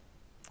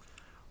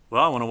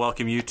Well, I want to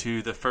welcome you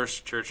to the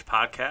First Church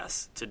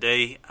Podcast.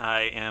 Today,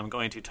 I am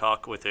going to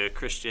talk with a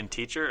Christian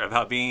teacher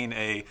about being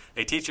a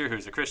teacher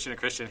who's a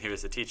Christian who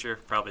is a teacher,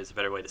 probably is a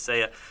better way to say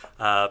it.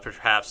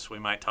 Perhaps we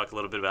might talk a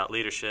little bit about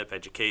leadership,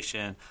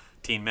 education,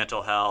 teen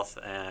mental health,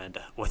 and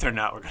whether or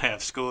not we're going to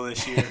have school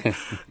this year.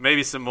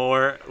 Maybe some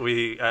more.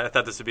 I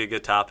thought this would be a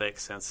good topic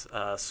since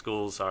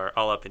schools are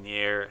all up in the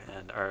air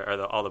and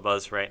are all the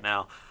buzz right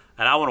now.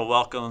 And I want to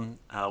welcome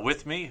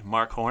with me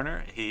Mark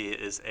Horner. He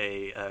is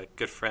a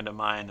good friend of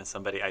mine and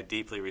somebody I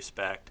deeply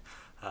respect.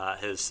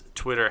 His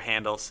Twitter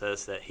handle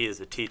says that he is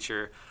a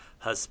teacher,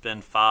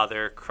 husband,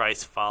 father,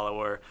 Christ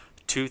follower,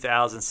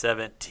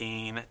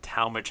 2017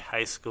 Talmadge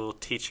High School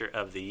Teacher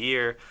of the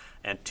Year,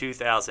 and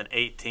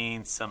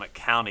 2018 Summit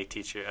County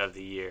Teacher of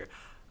the Year,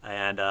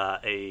 and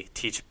a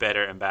Teach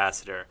Better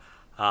ambassador.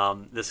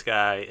 This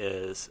guy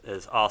is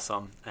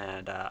awesome,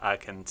 and I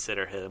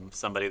consider him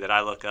somebody that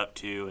I look up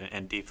to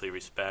and deeply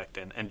respect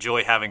and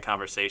enjoy having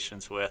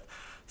conversations with.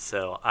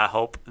 So I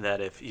hope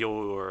that if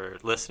you're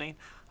listening,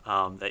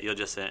 that you'll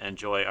just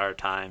enjoy our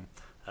time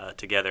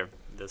together.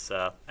 This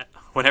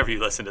whenever you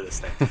listen to this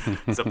thing,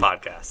 it's a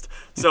podcast.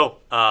 So,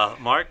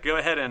 Mark, go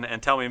ahead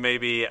and tell me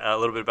maybe a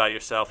little bit about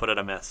yourself. What did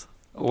I miss?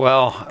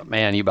 Well,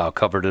 man, you about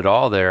covered it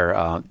all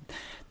there.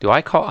 Do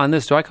I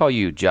call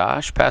you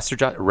Josh, Pastor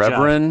Josh,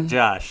 Reverend?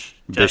 Josh.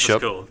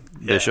 Bishop. Cool.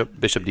 Yeah.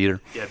 Bishop Dieter.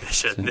 Yeah,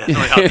 Bishop. Definitely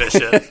not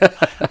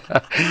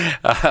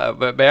Bishop.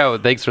 But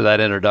man, thanks for that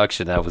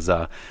introduction. That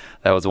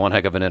was one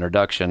heck of an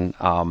introduction.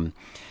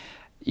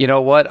 You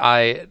know what?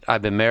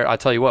 I've been married. I'll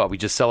tell you what. We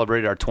just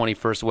celebrated our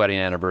 21st wedding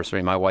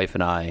anniversary, my wife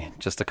and I,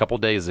 just a couple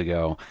days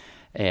ago,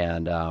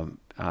 and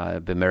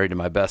I've been married to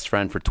my best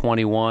friend for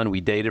 21.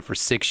 We dated for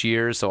 6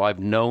 years, so I've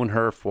known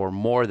her for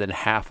more than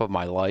half of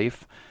my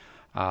life.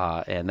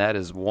 And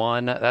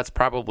that's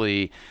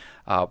probably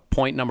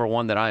point number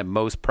one that I am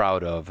most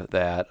proud of,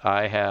 that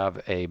I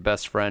have a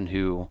best friend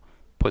who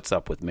puts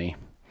up with me.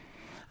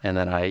 And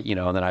then I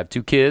have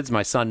two kids.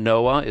 My son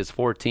Noah is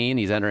 14.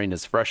 He's entering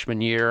his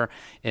freshman year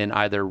in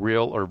either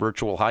real or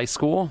virtual high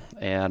school.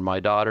 And my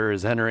daughter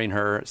is entering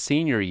her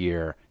senior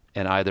year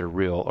in either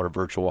real or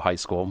virtual high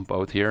school,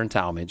 both here in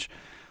Talmadge.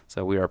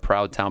 So we are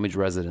proud Talmadge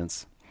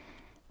residents.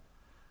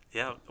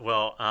 Yeah,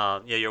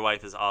 well, your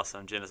wife is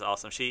awesome. Jen is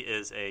awesome. She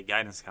is a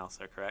guidance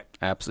counselor, correct?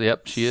 Absolutely.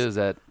 Yep, she is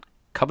at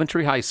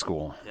Coventry High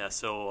School. Yeah,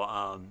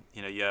 so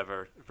you have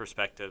a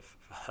perspective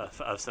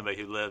of somebody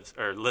who lives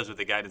with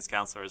a guidance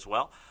counselor as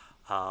well.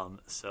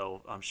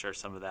 So I'm sure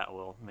some of that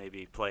will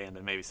maybe play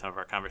into maybe some of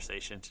our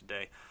conversation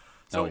today.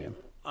 So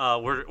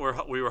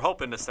we were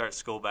hoping to start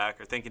school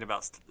back, or thinking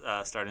about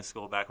starting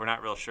school back. We're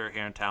not real sure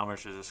here in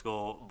Talmadge. There's a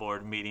school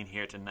board meeting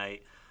here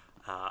tonight.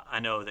 I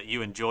know that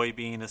you enjoy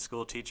being a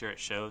school teacher. It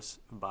shows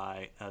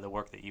by the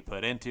work that you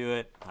put into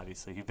it.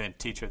 Obviously, you've been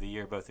Teacher of the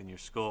Year both in your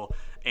school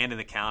and in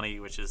the county,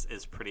 which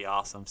is pretty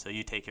awesome. So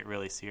you take it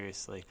really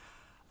seriously.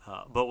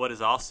 But what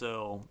is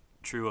also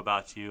true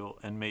about you,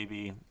 and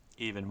maybe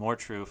even more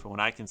true from what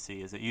I can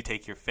see, is that you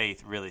take your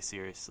faith really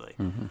seriously.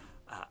 Mm-hmm.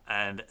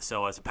 And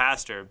so as a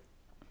pastor,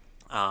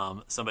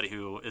 somebody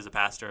who is a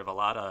pastor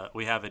of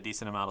we have a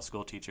decent amount of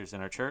school teachers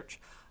in our church.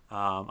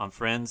 I'm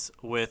friends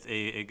with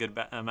a good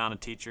amount of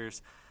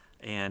teachers,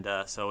 and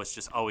so it's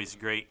just always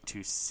great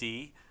to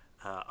see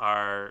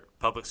our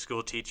public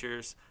school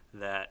teachers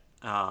that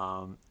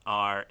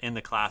are in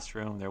the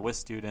classroom. They're with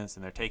students,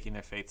 and they're taking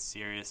their faith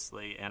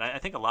seriously. And I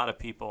think a lot of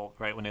people,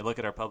 right, when they look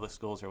at our public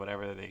schools or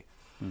whatever, they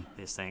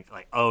just think,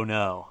 like, oh,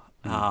 no.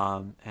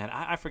 And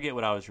I forget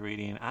what I was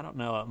reading. I don't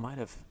know. It might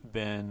have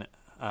been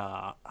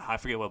I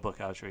forget what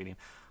book I was reading.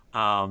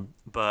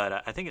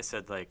 But I think it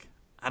said, like,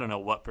 I don't know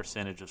what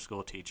percentage of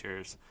school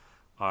teachers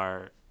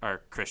are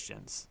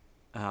Christians.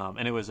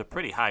 And it was a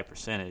pretty high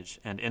percentage,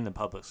 and in the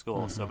public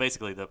school. Mm-hmm. So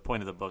basically the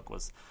point of the book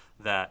was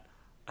that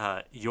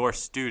your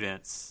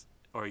students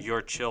or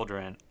your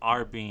children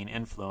are being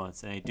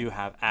influenced, and they do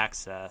have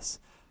access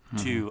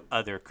to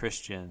other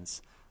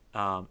Christians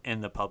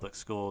in the public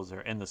schools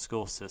or in the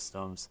school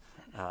systems,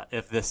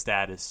 if this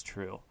stat is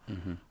true.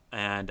 Mm-hmm.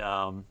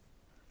 And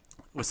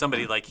with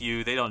somebody like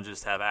you, they don't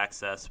just have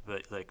access,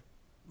 but like,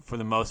 for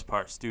the most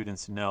part,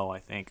 students know, I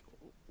think,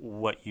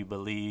 what you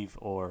believe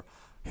or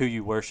who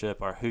you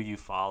worship or who you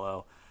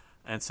follow.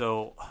 And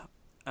so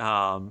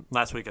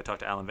last week I talked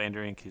to Alan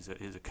Vanderink, he's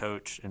a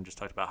coach, and just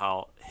talked about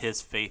how his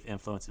faith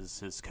influences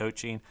his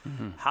coaching.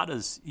 Mm-hmm. How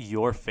does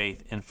your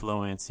faith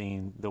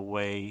influencing the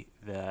way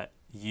that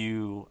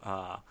you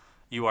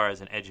are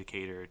as an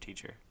educator or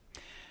teacher?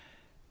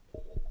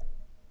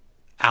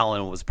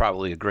 Alan was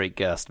probably a great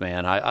guest,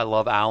 man. I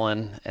love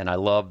Alan, and I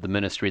love the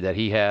ministry that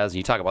he has. And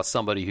you talk about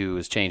somebody who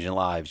is changing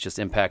lives, just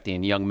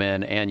impacting young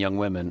men and young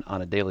women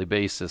on a daily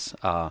basis.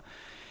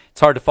 It's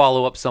hard to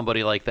follow up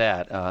somebody like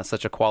that,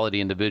 such a quality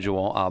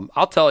individual.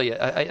 I'll tell you,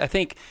 I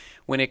think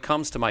when it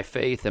comes to my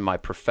faith and my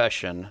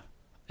profession,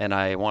 and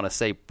I want to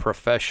say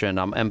profession,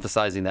 I'm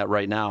emphasizing that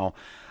right now,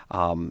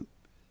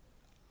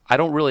 I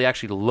don't really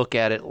actually look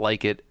at it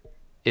like it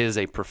is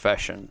a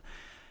profession.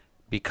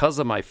 Because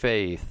of my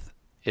faith,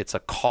 it's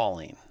a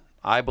calling.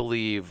 I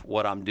believe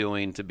what I'm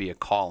doing to be a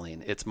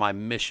calling. It's my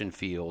mission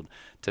field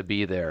to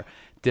be there.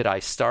 Did I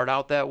start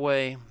out that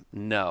way?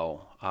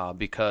 No,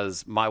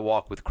 because my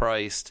walk with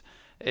Christ,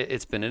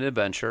 it's been an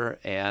adventure,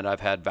 and I've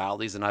had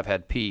valleys and I've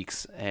had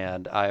peaks,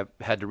 and I've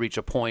had to reach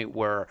a point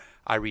where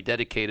I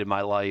rededicated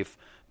my life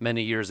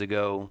many years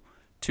ago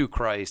to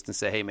Christ and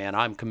say, hey, man,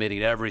 I'm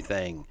committing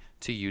everything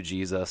to you,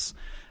 Jesus.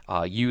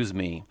 Use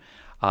me.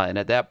 And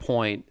at that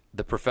point,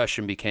 the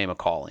profession became a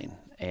calling.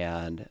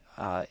 And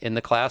in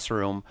the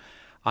classroom,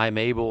 I'm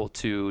able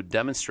to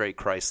demonstrate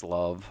Christ's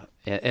love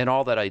in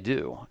all that I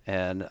do.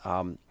 And,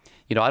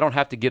 I don't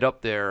have to get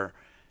up there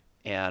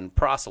and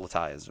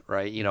proselytize,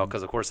 right?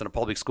 Because, of course, in a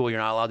public school, you're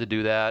not allowed to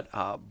do that.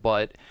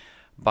 But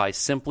by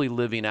simply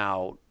living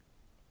out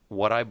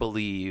what I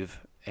believe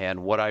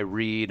and what I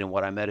read and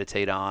what I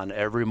meditate on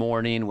every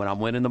morning when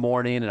I'm in the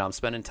morning and I'm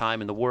spending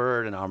time in the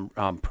Word and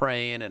I'm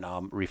praying and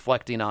I'm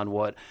reflecting on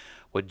what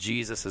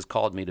Jesus has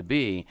called me to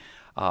be,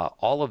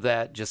 all of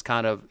that just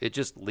it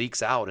just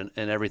leaks out in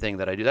everything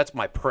that I do. That's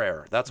my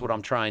prayer. That's what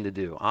I'm trying to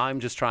do.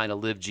 I'm just trying to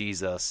live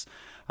Jesus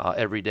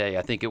every day.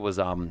 I think it was,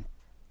 the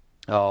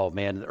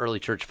early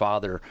church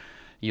father,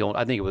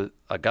 I think it was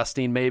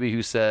Augustine maybe,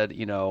 who said,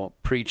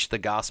 preach the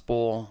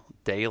gospel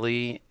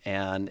daily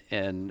and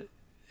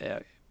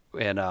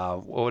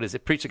what is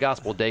it? Preach the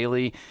gospel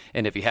daily,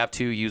 and if you have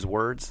to, use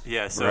words.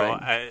 Yeah, so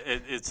right?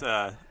 It's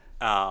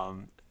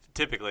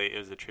typically it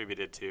was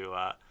attributed to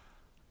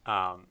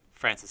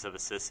Francis of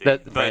Assisi,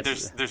 but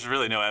there's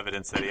really no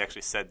evidence that he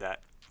actually said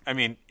that. I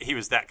mean, he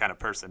was that kind of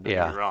person. Don't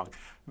get me wrong,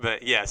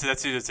 but so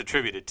that's who it's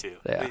attributed to.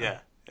 Yeah.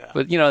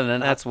 But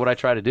and that's what I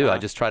try to do. I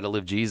just try to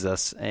live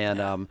Jesus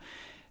and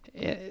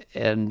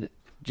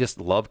just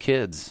love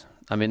kids.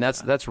 I mean,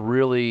 that's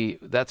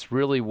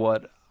really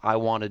what I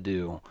want to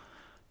do.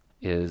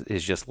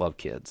 Is just love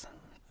kids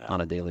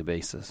on a daily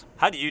basis.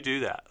 How do you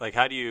do that? Like,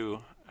 how do you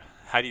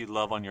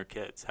love on your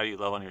kids? How do you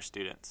love on your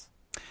students?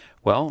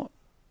 Well,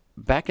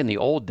 back in the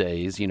old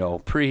days,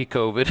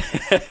 pre-COVID,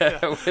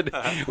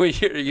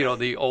 when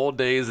the old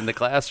days in the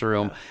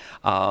classroom,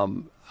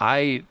 I'm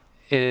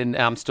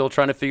still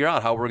trying to figure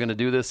out how we're going to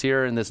do this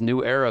here in this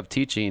new era of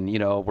teaching.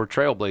 We're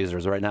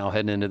trailblazers right now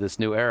heading into this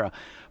new era.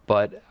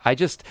 But I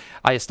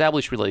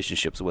establish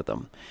relationships with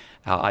them.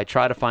 I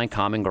try to find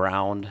common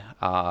ground.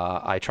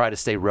 I try to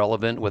stay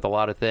relevant with a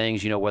lot of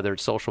things, whether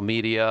it's social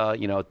media,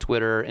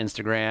 Twitter,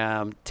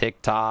 Instagram,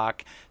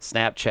 TikTok,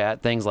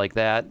 Snapchat, things like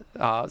that.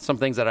 Some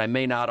things that I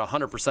may not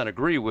 100%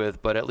 agree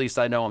with, but at least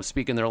I know I'm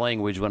speaking their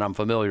language when I'm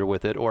familiar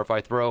with it. Or if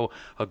I throw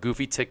a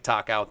goofy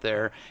TikTok out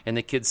there and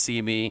the kids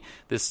see me,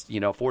 this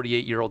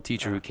 48-year-old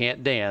teacher who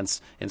can't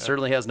dance and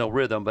certainly has no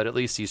rhythm, but at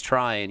least he's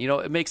trying,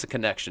 it makes a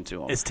connection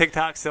to him. Is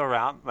TikTok still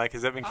around? Like,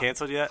 has that been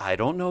canceled yet? I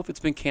don't know if it's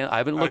been canceled. I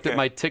haven't looked at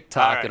my TikTok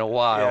in a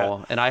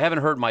while, and I haven't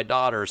heard my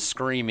daughter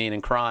screaming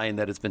and crying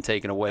that it's been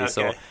taken away.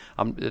 So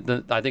I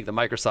think the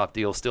Microsoft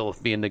deal is still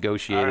being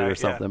negotiated or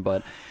something.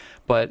 But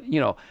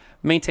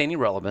maintaining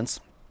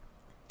relevance,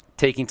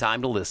 taking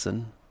time to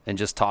listen, and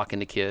just talking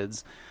to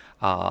kids,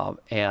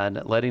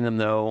 and letting them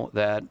know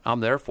that I'm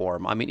there for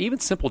them. I mean, even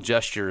simple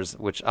gestures,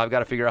 which I've got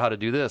to figure out how to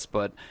do this,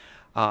 but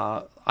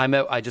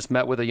I just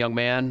met with a young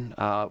man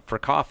for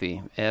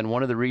coffee, and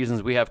one of the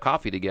reasons we have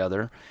coffee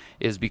together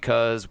is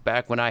because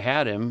back when I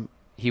had him,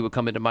 he would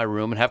come into my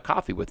room and have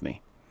coffee with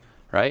me,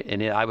 right?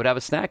 And I would have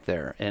a snack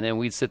there, and then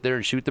we'd sit there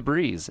and shoot the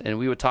breeze, and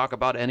we would talk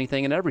about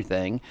anything and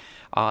everything.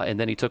 And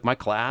then he took my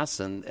class,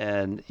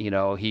 and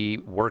he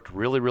worked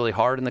really, really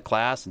hard in the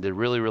class and did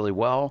really, really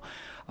well.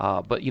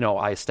 But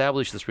I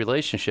established this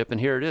relationship, and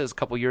here it is, a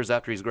couple years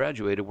after he's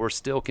graduated, we're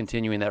still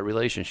continuing that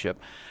relationship.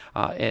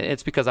 And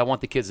it's because I want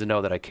the kids to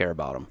know that I care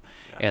about them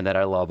and that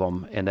I love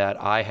them and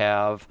that I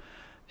have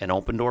an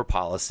open door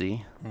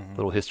policy.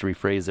 Little history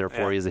phrase there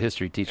for you as a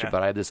history teacher,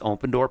 but I have this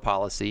open door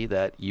policy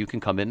that you can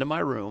come into my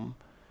room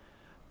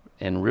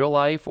in real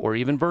life or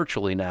even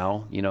virtually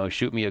now,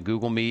 shoot me a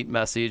Google Meet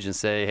message and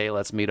say, hey,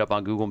 let's meet up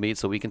on Google Meet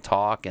so we can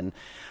talk and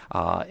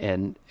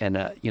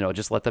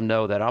just let them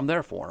know that I'm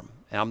there for them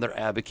and I'm their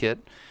advocate.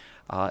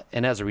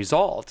 And as a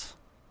result,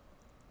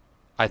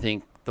 I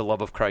think the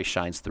love of Christ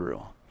shines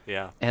through.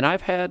 Yeah. And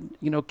I've had,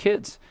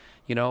 kids,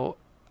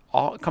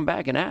 all come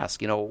back and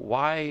ask,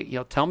 why,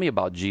 tell me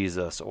about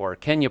Jesus, or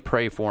can you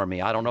pray for me?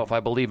 I don't know if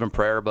I believe in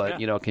prayer, but,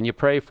 can you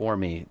pray for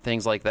me?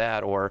 Things like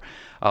that. Or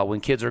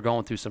when kids are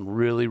going through some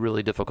really,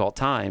 really difficult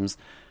times,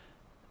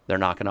 they're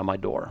knocking on my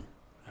door.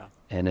 Yeah.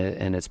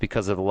 And it's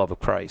because of the love of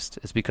Christ.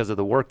 It's because of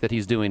the work that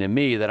he's doing in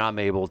me that I'm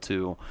able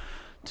to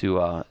do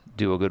a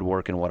good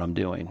work in what I'm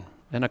doing.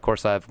 And, of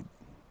course, I have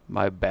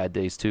my bad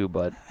days too,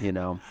 but,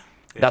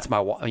 that's my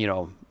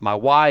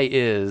why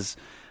is...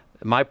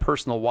 My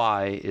personal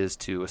why is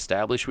to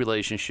establish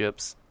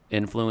relationships,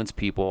 influence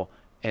people,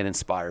 and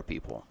inspire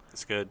people.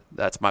 That's good.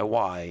 That's my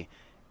why.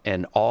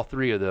 And all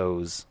three of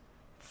those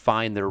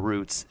find their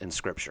roots in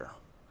Scripture.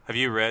 Have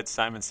you read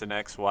Simon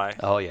Sinek's Why?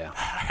 Oh, yeah.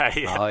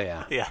 Oh,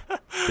 yeah. Yeah.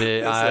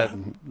 I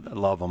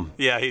love him.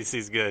 Yeah,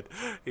 he's good.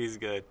 He's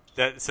good.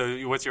 So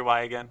what's your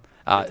why again?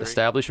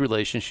 Establish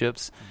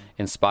relationships,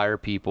 inspire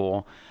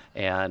people,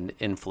 and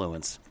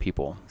influence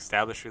people.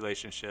 Establish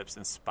relationships,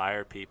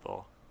 inspire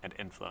people, and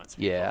influence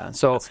people. Yeah.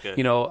 So, That's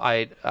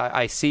good.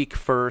 I seek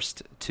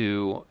first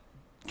to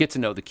get to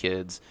know the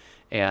kids.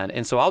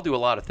 And so I'll do a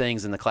lot of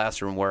things in the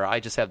classroom where I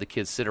just have the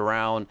kids sit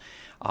around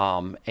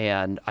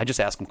and I just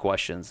ask them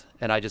questions.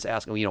 And I just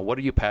ask them, what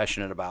are you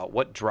passionate about?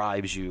 What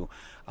drives you?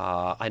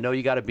 I know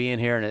you got to be in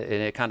here, and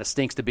it kind of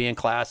stinks to be in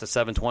class at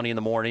 7:20 in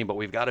the morning, but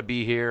we've got to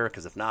be here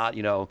because if not,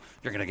 you're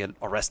going to get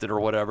arrested or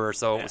whatever.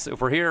 So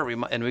if we're here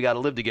and we got to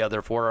live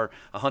together for our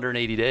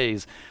 180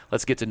 days,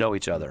 let's get to know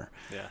each other.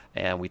 Yeah.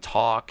 And we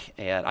talk,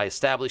 and I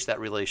establish that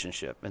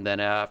relationship. And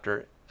then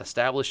after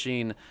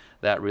establishing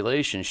that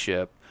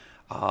relationship,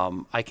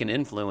 I can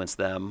influence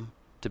them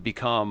to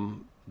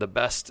become the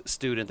best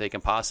student they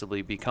can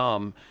possibly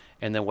become.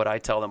 And then what I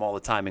tell them all the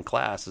time in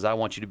class is I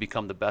want you to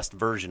become the best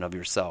version of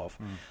yourself.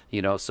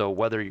 So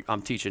whether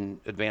I'm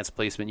teaching advanced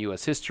placement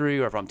U.S. history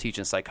or if I'm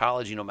teaching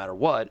psychology, no matter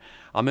what,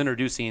 I'm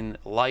introducing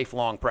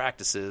lifelong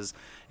practices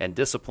and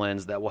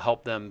disciplines that will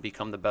help them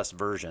become the best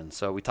version.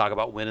 So we talk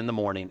about win in the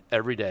morning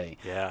every day.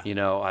 Yeah.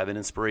 I have an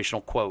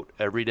inspirational quote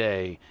every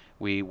day.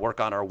 We work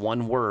on our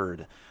one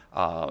word.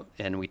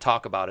 And we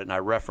talk about it, and I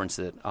reference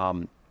it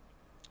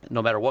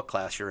no matter what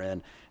class you're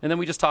in. And then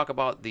we just talk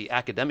about the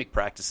academic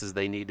practices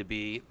they need to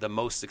be the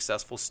most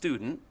successful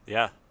student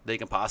they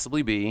can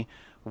possibly be,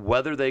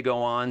 whether they go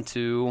on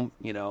to,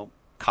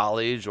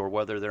 college or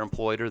whether they're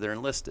employed or they're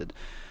enlisted.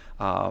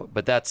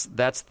 But that's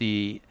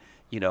the,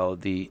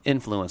 the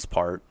influence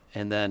part.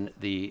 And then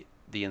the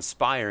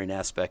inspiring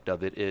aspect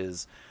of it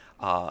is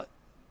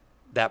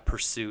that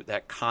pursuit,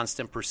 that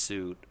constant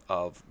pursuit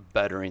of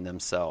bettering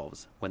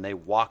themselves. When they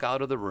walk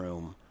out of the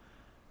room,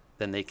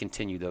 then they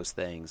continue those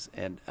things.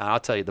 And I'll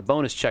tell you, the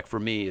bonus check for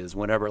me is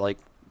whenever, like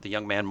the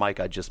young man Mike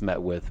I just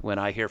met with, when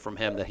I hear from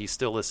him that he's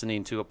still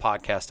listening to a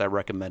podcast I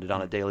recommended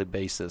on a daily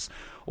basis,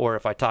 or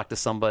if I talk to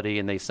somebody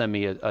and they send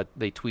me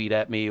they tweet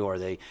at me or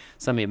they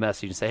send me a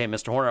message and say, hey,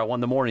 Mr. Horner, I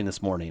won the morning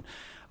this morning,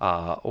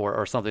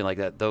 or something like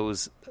that.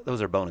 Those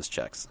are bonus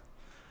checks.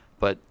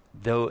 But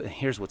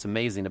here's what's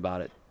amazing about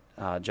it,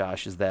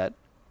 Josh, is that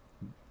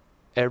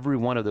every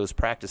one of those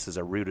practices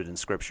are rooted in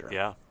Scripture.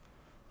 Yeah.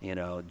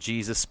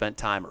 Jesus spent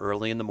time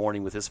early in the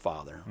morning with his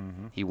Father.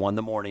 Mm-hmm. He won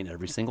the morning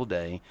every single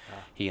day. Yeah.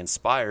 He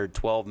inspired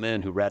 12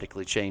 men who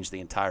radically changed the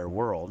entire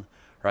world,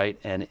 right?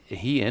 And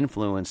he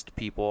influenced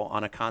people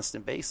on a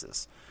constant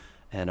basis.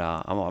 And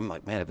I'm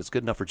like, man, if it's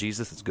good enough for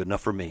Jesus, it's good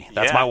enough for me.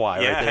 That's my why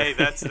right there. Hey,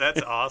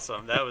 that's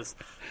awesome.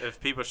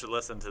 If people should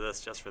listen to this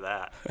just for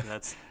that.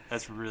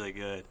 That's really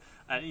good.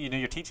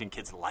 You're teaching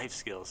kids life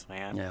skills,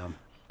 man.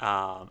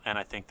 Yeah. And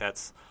I think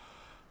that's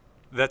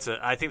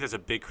a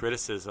big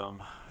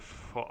criticism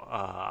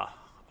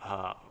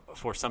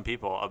for some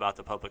people about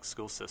the public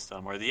school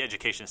system or the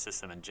education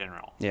system in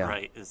general,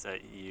 right? Is that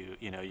you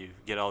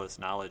get all this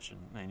knowledge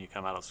and you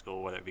come out of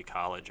school, whether it be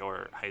college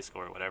or high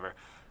school or whatever,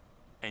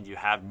 and you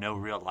have no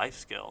real life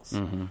skills.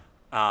 Mm-hmm.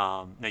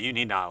 Now you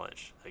need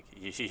knowledge. Like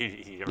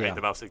you read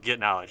the Bible says, get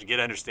knowledge, get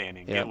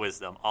understanding, get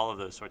wisdom, all of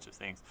those sorts of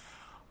things.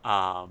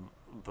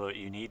 But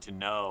you need to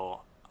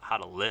know how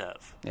to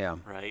live,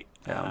 right?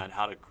 Yeah. And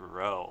how to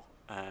grow.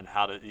 And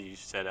how to, you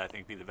said, I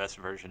think, be the best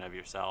version of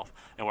yourself.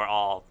 And we're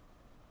all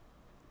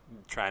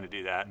trying to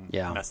do that and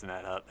messing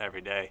that up every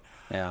day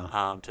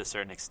to a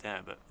certain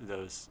extent. But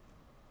those,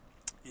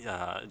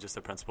 just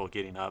the principle of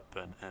getting up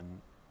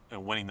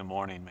and winning the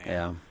morning,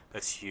 man,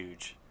 that's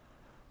huge.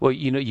 Well,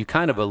 you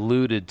kind of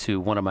alluded to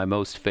one of my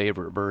most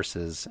favorite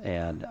verses,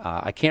 and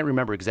I can't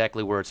remember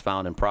exactly where it's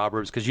found in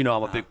Proverbs because I'm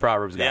a big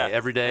Proverbs guy.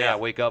 Every day I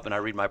wake up and I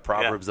read my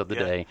Proverbs of the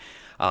day,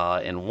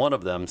 and one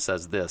of them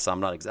says this. I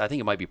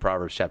think it might be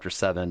Proverbs chapter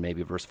 7,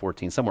 maybe verse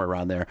 14, somewhere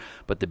around there.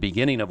 But the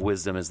beginning of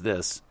wisdom is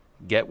this: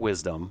 get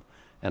wisdom,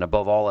 and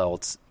above all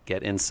else,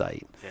 get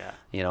insight.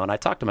 Yeah. And I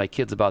talk to my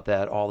kids about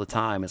that all the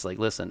time. It's like,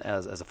 listen,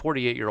 as a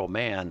 48-year-old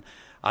man,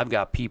 I've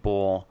got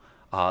people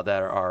that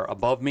are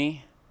above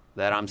me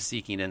that I'm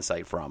seeking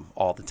insight from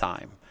all the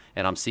time,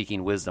 and I'm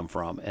seeking wisdom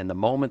from. And the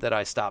moment that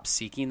I stop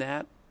seeking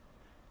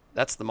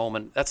that's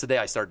the day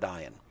I start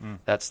dying.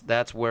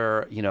 That's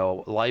where,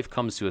 life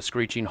comes to a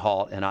screeching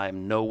halt, and I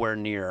am nowhere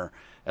near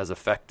as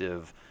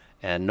effective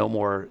and no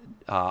more,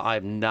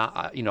 I'm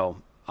not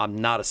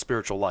a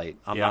spiritual light.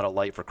 I'm not a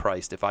light for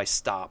Christ if I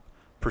stop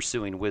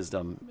pursuing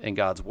wisdom in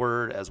God's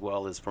word as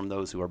well as from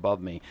those who are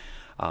above me.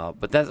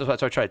 But that's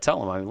what I try to tell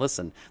them.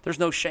 Listen, there's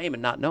no shame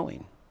in not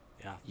knowing.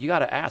 Yeah. You got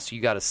to ask, you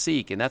got to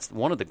seek, and that's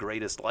one of the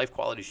greatest life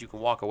qualities you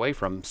can walk away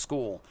from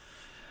school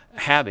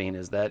having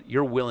is that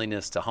your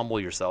willingness to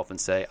humble yourself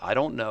and say, I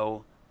don't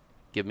know,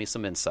 give me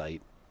some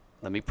insight.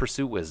 Let me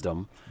pursue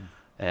wisdom,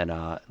 and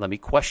let me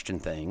question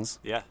things.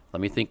 Yeah.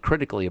 Let me think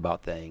critically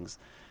about things,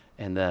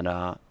 and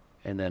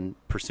then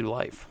pursue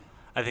life.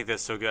 I think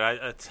that's so good.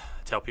 I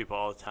tell people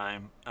all the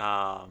time,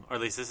 or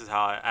at least this is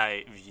how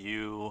I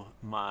view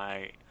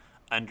my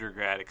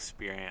undergrad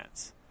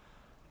experience,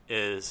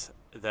 is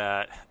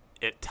that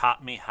it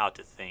taught me how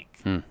to think,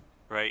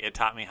 right? It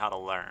taught me how to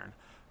learn.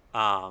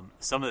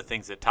 some of the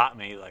things it taught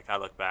me, like I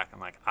look back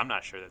and like, I'm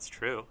not sure that's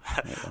true.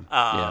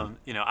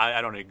 You know,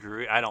 I don't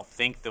agree. I don't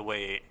think the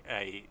way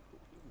I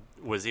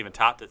was even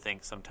taught to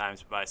think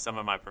sometimes by some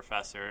of my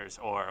professors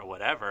or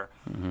whatever.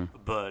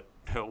 But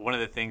one of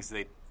the things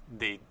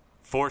they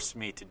forced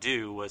me to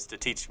do was to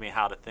teach me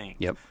how to think.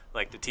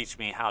 Like to teach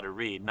me how to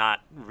read,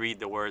 not read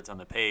the words on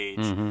the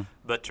page,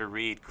 but to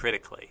read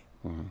critically.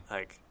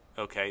 Like,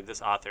 okay,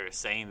 this author is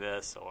saying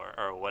this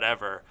or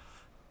whatever.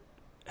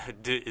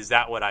 Is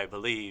that what I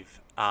believe?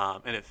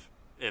 And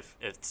if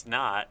it's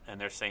not, and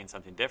they're saying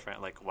something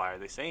different, like, why are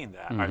they saying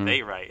that? Are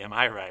they right? Am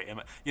I right?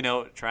 You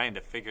know, trying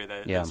to figure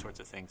those sorts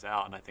of things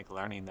out. And I think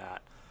learning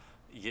that,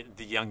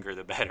 the younger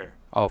the better.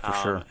 Oh, for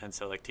sure. And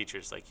so, like,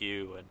 teachers like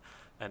you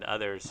and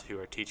others who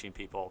are teaching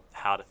people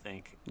how to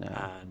think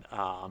and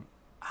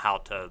how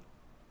to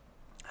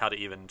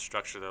even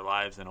structure their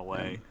lives in a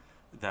way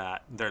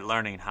that they're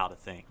learning how to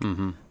think,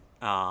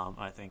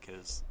 I think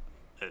is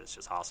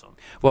just awesome.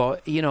 Well,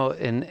 you know,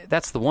 and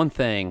that's the one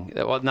thing,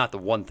 well, not the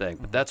one thing,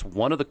 but that's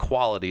one of the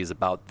qualities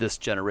about this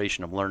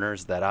generation of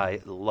learners that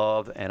I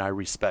love and I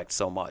respect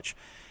so much,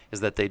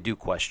 is that they do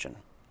question,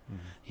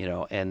 you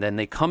know, and then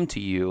they come to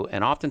you,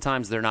 and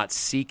oftentimes they're not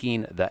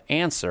seeking the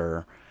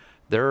answer.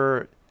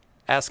 They're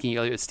asking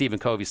you. Stephen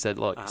Covey said,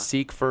 look,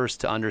 seek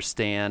first to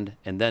understand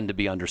and then to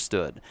be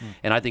understood.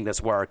 And I think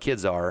that's where our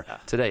kids are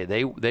today.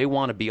 They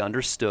want to be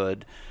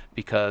understood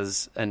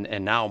because,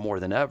 and now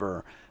more than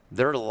ever,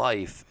 their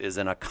life is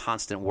in a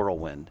constant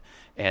whirlwind,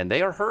 and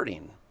they are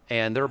hurting,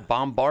 and they're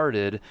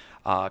bombarded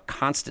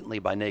constantly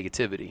by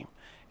negativity.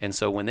 And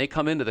so when they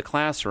come into the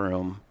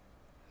classroom,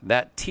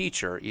 that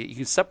teacher, you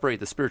can separate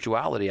the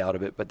spirituality out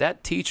of it, but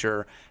that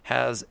teacher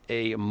has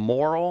a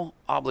moral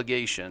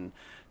obligation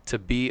to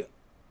be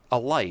a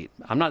light.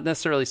 I'm not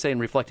necessarily saying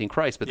reflecting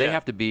Christ, but they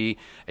have to be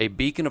a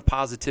beacon of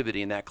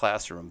positivity in that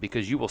classroom,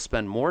 because you will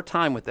spend more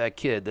time with that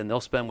kid than they'll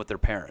spend with their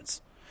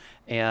parents.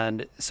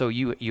 And so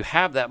you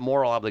have that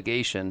moral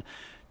obligation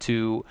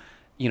to,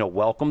 you know,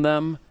 welcome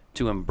them,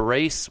 to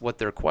embrace what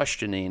they're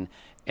questioning,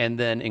 and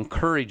then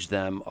encourage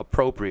them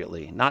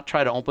appropriately. Not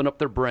try to open up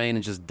their brain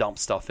and just dump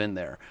stuff in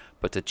there,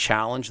 but to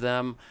challenge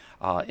them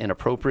in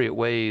appropriate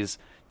ways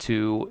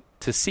to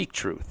seek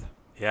truth.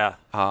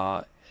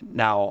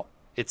 Now,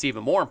 it's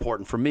even more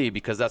important for me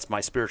because that's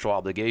my spiritual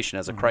obligation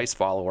as a Christ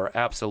follower.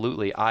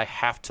 Absolutely, I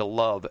have to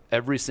love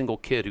every single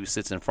kid who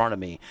sits in front of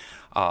me.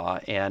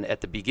 And at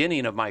the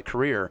beginning of my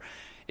career,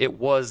 it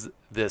was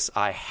this: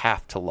 I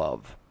have to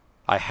love.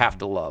 I have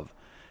to love.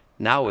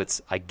 Now it's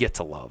I get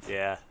to love.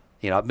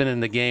 You know, I've been in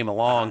the game a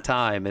long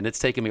time, and it's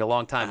taken me a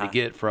long time to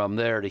get from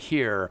there to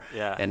here.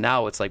 And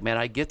now it's like, man,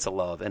 I get to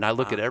love, and I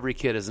look at every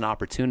kid as an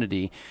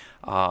opportunity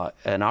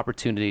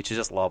to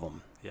just love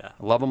them.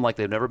 Love them like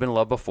they've never been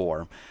loved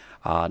before.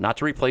 Not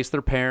to replace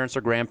their parents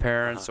or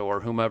grandparents or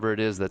whomever it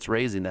is that's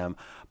raising them,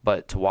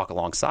 but to walk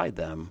alongside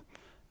them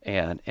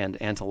and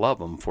to love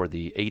them for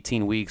the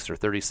 18 weeks or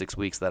 36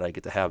 weeks that I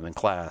get to have them in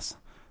class.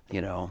 You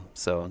know,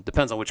 so it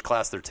depends on which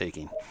class they're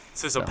taking.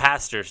 So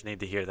pastors need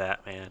to hear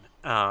that, man.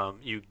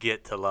 You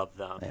get to love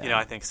them. You know,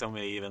 I think so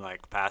many, even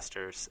like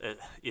pastors,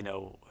 you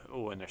know,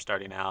 when they're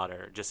starting out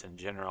or just in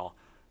general,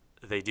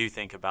 they do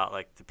think about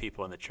like the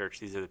people in the church.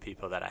 These are the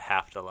people that I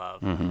have to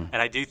love. And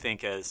I do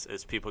think as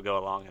people go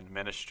along in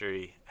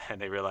ministry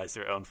and they realize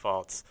their own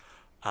faults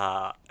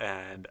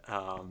and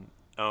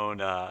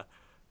own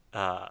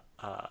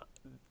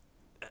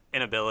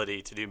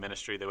inability to do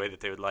ministry the way that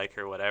they would like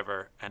or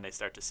whatever, and they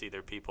start to see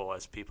their people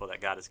as people that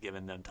God has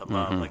given them to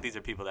love. Like, these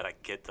are people that I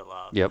get to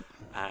love.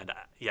 And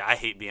I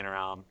hate being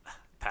around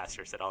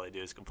pastors that all they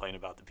do is complain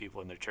about the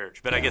people in their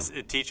church. But I guess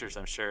teachers,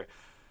 I'm sure,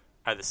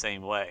 are the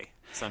same way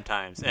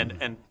sometimes.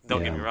 And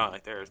don't get me wrong,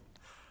 like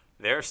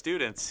there are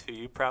students who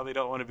you probably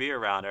don't want to be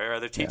around, or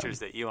other teachers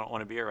that you don't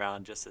want to be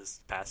around, just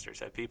as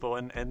pastors have people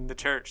in the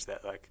church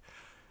that like,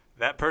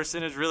 that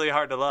person is really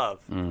hard to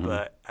love,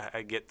 but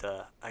I get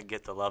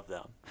to love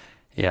them.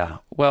 Yeah.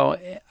 Well,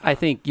 I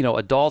think, you know,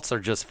 adults are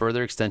just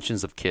further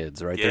extensions of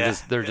kids, right?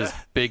 They're just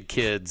big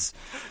kids.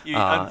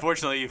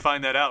 Unfortunately, you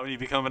find that out when you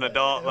become an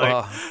adult.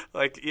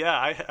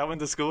 I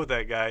went to school with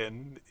that guy,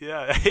 and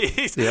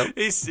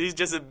he's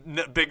just a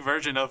big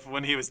version of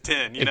when he was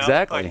 10. You know?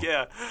 Exactly.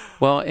 Like,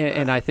 Well,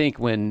 and I think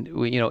when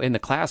you know, in the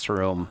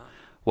classroom,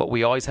 what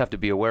we always have to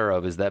be aware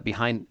of is that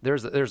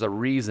there's a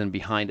reason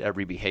behind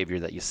every behavior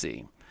that you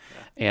see,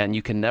 and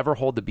you can never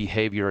hold the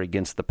behavior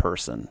against the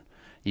person.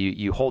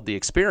 You hold the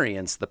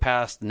experience, the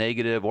past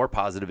negative or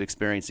positive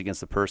experience,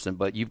 against the person,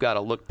 but you've got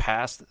to look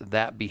past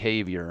that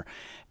behavior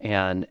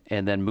and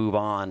then move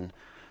on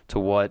to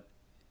what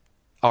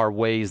are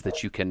ways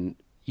that you can,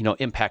 you know,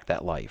 impact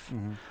that life.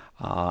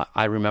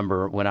 I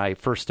remember when I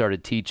first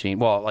started teaching,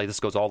 well, like this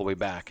goes all the way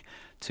back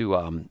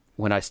to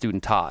when I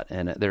student taught,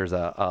 and there's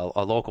a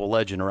local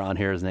legend around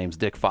here. His name's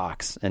Dick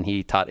Fox, and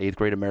he taught 8th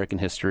grade American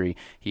history.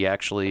 He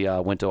actually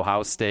went to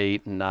Ohio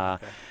State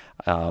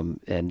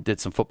and did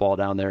some football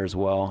down there as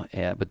well.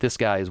 But this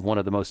guy is one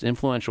of the most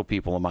influential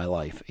people in my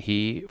life.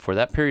 He, for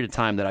that period of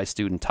time that I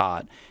student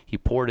taught, he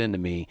poured into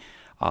me,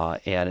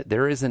 and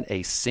there isn't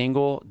a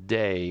single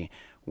day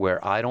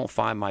where I don't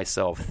find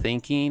myself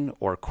thinking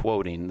or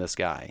quoting this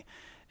guy.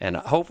 And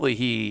hopefully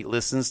he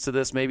listens to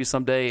this maybe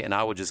someday, and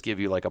I would just give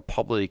you like a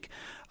public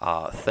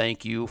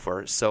thank you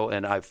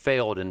and I've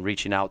failed in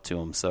reaching out to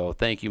him. So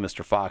thank you,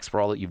 Mr. Fox, for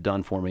all that you've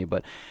done for me.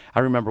 But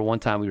I remember one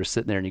time we were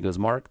sitting there and he goes,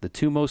 Mark, the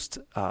two most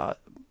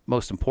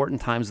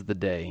important times of the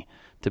day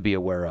to be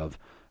aware of,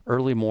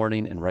 early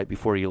morning and right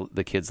before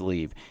the kids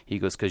leave. He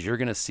goes, because you're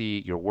going to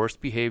see your worst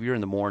behavior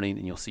in the morning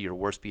and you'll see your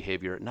worst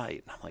behavior at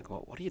night. And I'm like,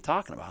 well, what are you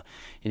talking about?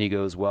 And he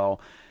goes,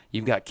 well,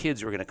 you've got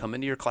kids who are going to come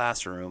into your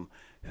classroom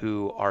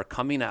who are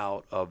coming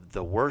out of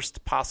the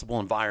worst possible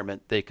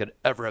environment they could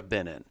ever have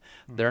been in.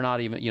 They're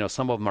not even,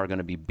 some of them are going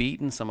to be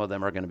beaten. Some of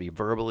them are going to be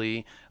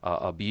verbally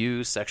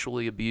abused,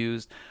 sexually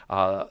abused.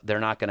 They're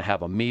not going to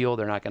have a meal.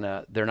 They're not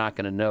going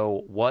to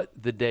know what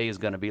the day is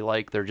going to be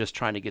like. They're just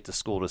trying to get to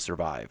school to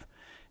survive.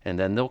 And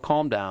then they'll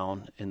calm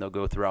down and they'll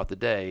go throughout the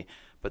day.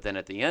 But then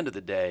at the end of the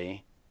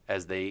day,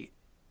 as they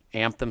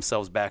amp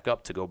themselves back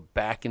up to go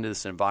back into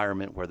this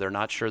environment where they're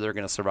not sure they're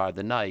going to survive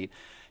the night,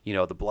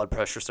 the blood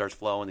pressure starts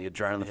flowing, the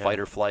adrenaline, fight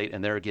or flight,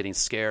 and they're getting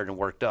scared and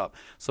worked up.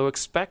 So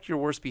expect your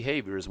worst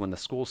behaviors when the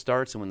school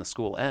starts and when the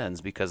school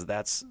ends, because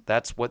that's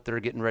what they're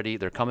getting ready.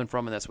 They're coming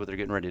from, and that's what they're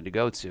getting ready to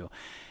go to.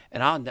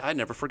 And I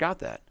never forgot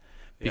that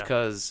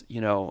because,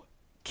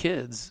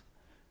 kids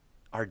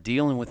are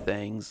dealing with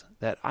things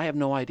that I have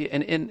no idea.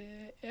 And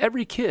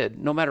every kid,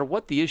 no matter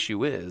what the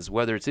issue is,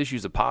 whether it's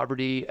issues of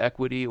poverty,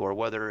 equity, or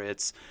whether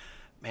it's,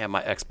 man,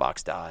 my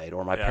Xbox died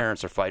or my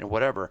parents are fighting,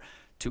 whatever,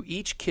 to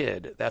each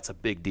kid, that's a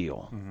big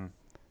deal.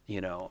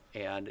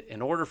 And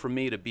in order for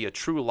me to be a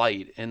true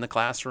light in the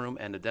classroom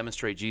and to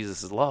demonstrate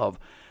Jesus' love,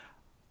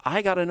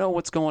 I got to know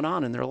what's going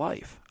on in their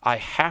life. I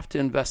have to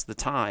invest the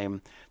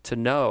time to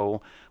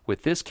know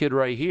with this kid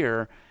right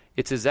here,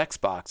 it's his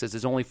Xbox. It's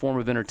his only form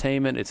of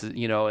entertainment. It's,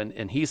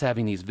 and he's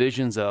having these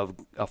visions of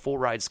a full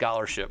ride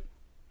scholarship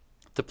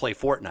to play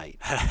Fortnite.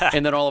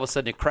 And then all of a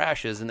sudden it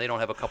crashes and they don't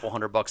have a couple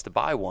 $100 to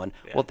buy one.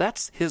 Yeah. Well,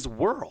 that's his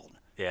world.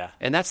 Yeah.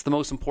 And that's the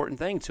most important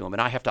thing to him.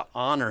 And I have to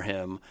honor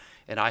him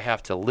and I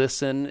have to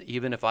listen,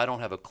 even if I don't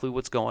have a clue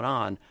what's going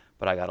on,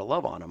 but I got to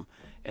love on him.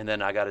 And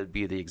then I got to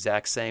be the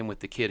exact same with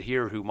the kid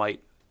here who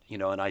might,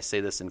 and I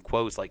say this in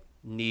quotes, like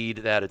need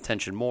that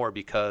attention more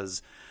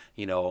because,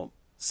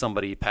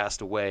 somebody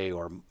passed away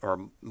or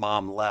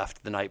mom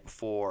left the night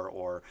before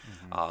or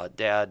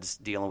dad's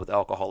dealing with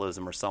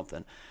alcoholism or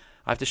something.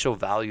 I have to show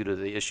value to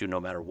the issue no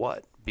matter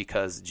what,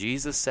 because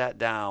Jesus sat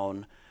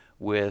down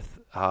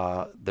with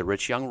the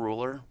rich young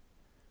ruler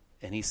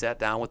and he sat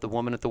down with the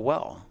woman at the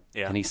well.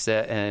 Yeah. And he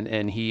said,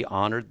 and he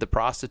honored the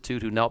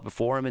prostitute who knelt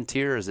before him in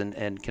tears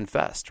and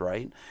confessed,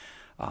 right?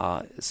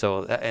 I'm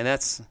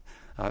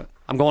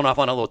going off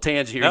on a little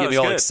tangent here. You get me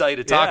all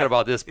excited talking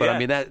about this, but I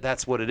mean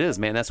that's what it is,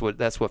 man. That's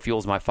what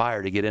fuels my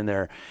fire to get in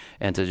there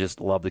and to just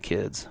love the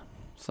kids.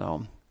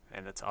 So,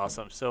 and that's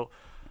awesome. So,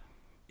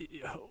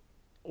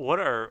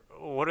 what are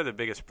the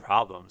biggest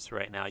problems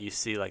right now you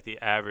see like the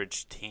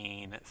average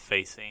teen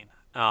facing?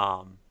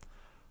 I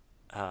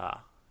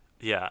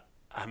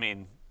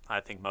mean, I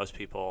think most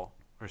people,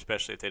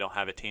 especially if they don't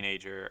have a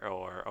teenager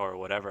or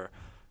whatever,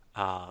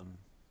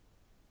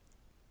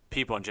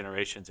 people and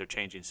generations are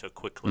changing so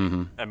quickly.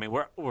 Mm-hmm. I mean,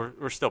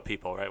 we're still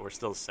people, right? We're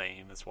still the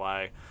same. That's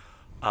why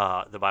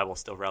the Bible's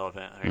still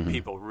relevant. I mean,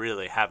 people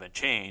really haven't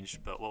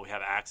changed, but what we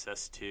have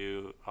access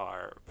to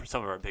are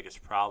some of our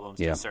biggest problems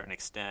to a certain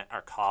extent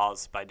are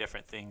caused by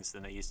different things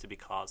than they used to be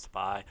caused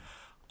by.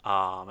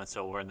 And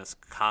so we're in this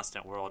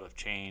constant world of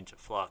change, of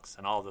flux,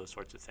 and all those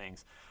sorts of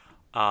things,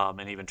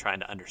 and even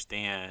trying to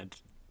understand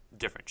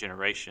different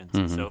generations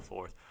and so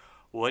forth.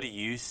 What do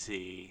you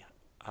see?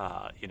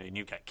 And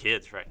you've got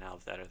kids right now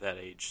that are that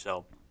age,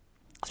 so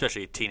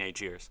especially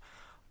teenage years.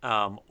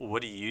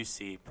 What do you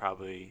see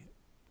probably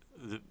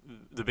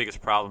the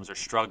biggest problems or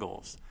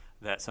struggles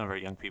that some of our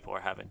young people are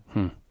having?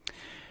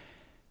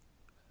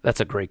 That's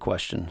a great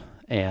question,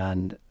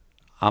 and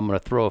I'm going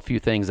to throw a few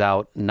things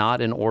out, not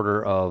in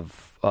order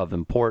of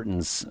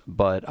importance,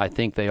 but I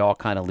think they all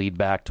kind of lead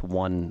back to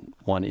one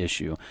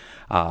issue.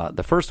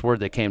 The first word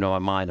that came to my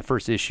mind, the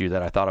first issue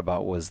that I thought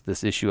about was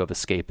this issue of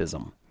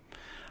escapism.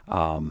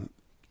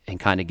 And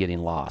kind of getting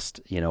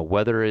lost,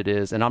 whether it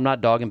is, and I'm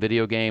not dogging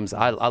video games.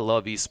 I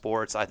love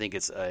esports. I think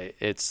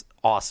it's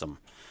awesome.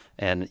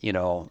 And,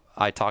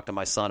 I talk to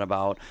my son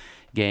about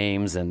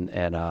games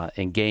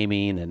and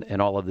gaming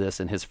and all of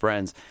this and his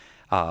friends.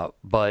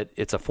 But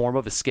it's a form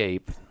of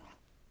escape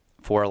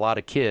for a lot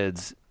of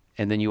kids.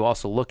 And then you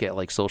also look at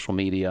like social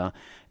media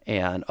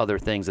and other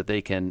things that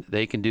they can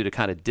do to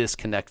kind of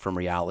disconnect from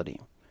reality.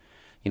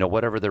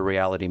 Whatever their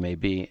reality may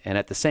be. And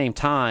at the same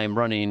time,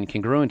 running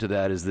congruent to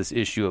that is this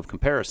issue of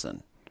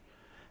comparison.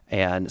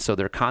 And so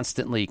they're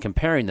constantly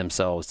comparing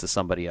themselves to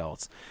somebody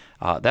else.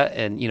 A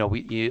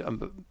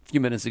few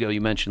minutes ago,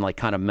 you mentioned like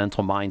kind of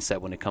mental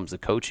mindset when it comes to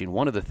coaching.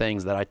 One of the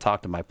things that I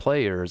talk to my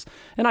players,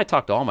 and I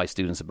talk to all my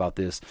students about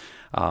this,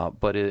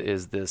 but it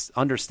is this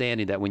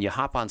understanding that when you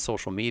hop on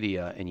social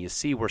media and you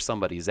see where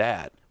somebody's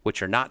at, What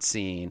you're not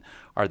seeing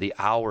are the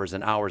hours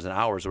and hours and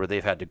hours where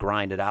they've had to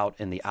grind it out,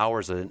 and the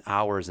hours and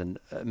hours and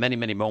many,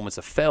 many moments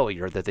of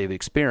failure that they've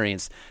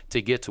experienced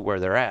to get to where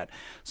they're at.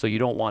 So you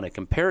don't want to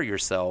compare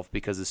yourself,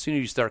 because as soon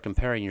as you start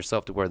comparing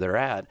yourself to where they're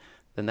at,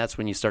 then that's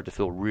when you start to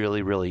feel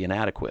really, really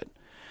inadequate.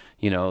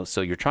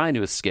 So you're trying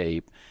to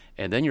escape,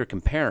 and then you're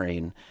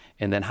comparing,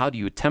 and then how do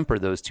you temper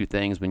those two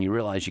things when you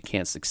realize you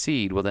can't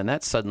succeed? Well, then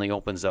that suddenly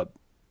opens up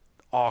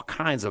all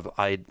kinds of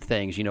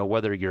things,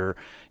 whether you're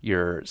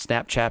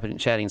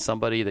Snapchatting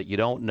somebody that you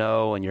don't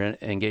know, and you're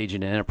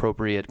engaging in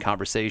inappropriate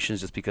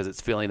conversations just because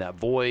it's filling that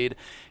void,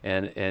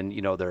 and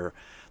they're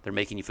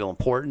making you feel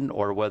important,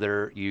 or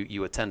whether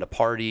you attend a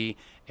party,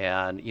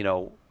 and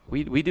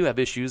we do have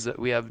issues that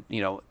we have,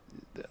 a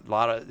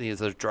lot of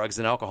there's drugs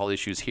and alcohol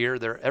issues here.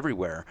 They're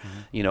everywhere,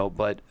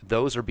 but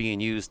those are being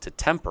used to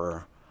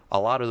temper a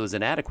lot of those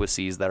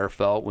inadequacies that are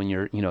felt when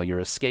you're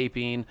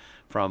escaping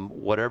from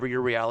whatever your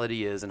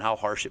reality is and how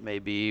harsh it may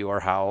be, or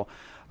how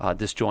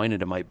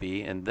disjointed it might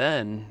be, and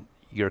then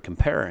you're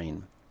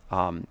comparing.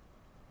 And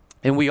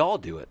we all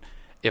do it.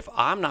 If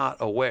I'm not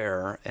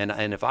aware,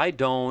 and if I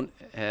don't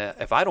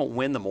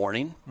win the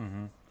morning,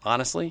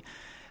 honestly,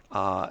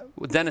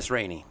 Dennis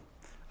Rainey,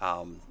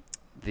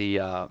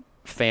 the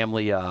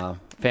Family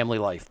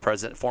Life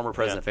former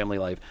president, Family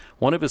Life,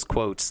 one of his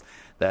quotes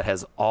that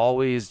has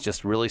always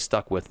just really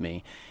stuck with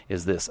me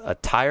is this: a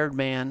tired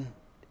man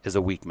is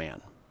a weak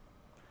man.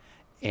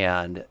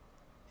 And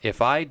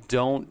if I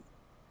don't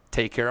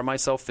take care of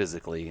myself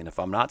physically, and if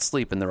I'm not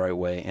sleeping the right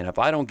way, and if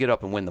I don't get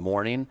up and win the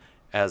morning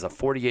as a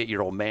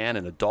 48-year-old man,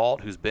 an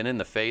adult who's been in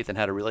the faith and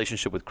had a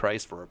relationship with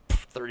Christ for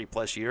 30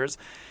 plus years,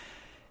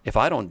 if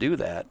I don't do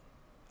that,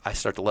 I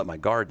start to let my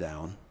guard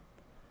down.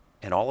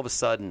 And all of a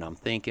sudden, I'm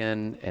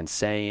thinking and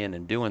saying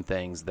and doing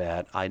things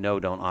that I know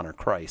don't honor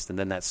Christ. And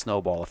then that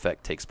snowball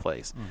effect takes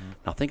place.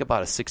 Now, think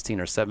about a 16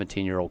 or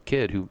 17-year-old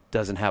kid who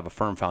doesn't have a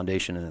firm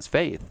foundation in his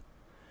faith.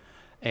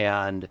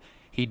 And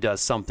he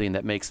does something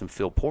that makes him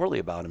feel poorly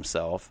about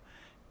himself.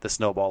 The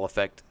snowball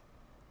effect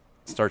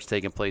starts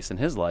taking place in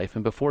his life.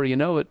 And before you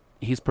know it,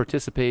 he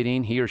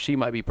or she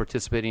might be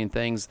participating in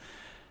things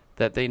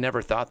that they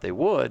never thought they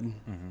would,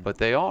 but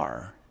they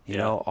are.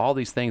 All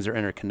these things are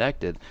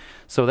interconnected.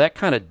 So that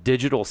kind of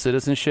digital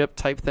citizenship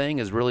type thing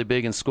is really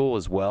big in school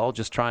as well,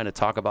 just trying to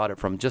talk about it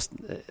from just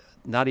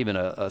not even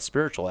a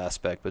spiritual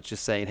aspect, but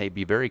just saying, hey,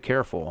 be very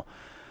careful,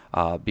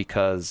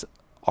 because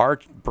our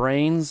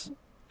brains,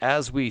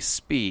 as we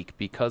speak,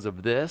 because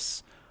of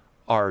this,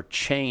 are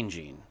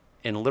changing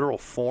in literal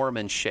form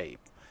and shape.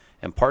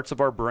 And parts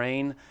of our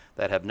brain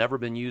that have never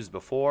been used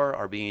before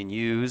are being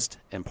used,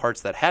 and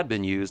parts that had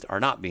been used are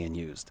not being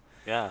used.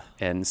 Yeah.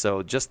 And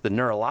so just the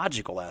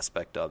neurological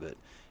aspect of it,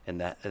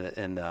 and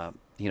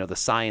the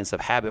science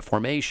of habit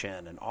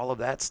formation and all of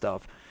that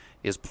stuff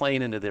is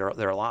playing into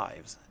their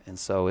lives. And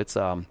so it's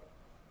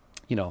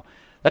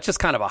that's just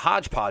kind of a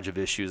hodgepodge of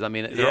issues. I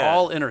mean, they're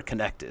all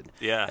interconnected.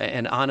 Yeah.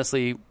 And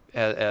honestly,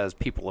 as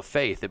people of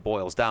faith, it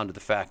boils down to the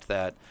fact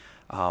that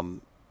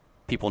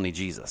people need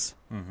Jesus,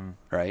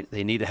 right?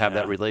 They need to have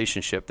that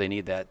relationship. They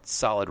need that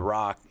solid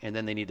rock, and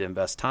then they need to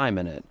invest time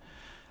in it.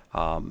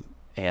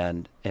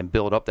 And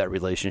build up that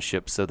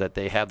relationship so that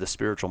they have the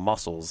spiritual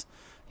muscles.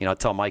 I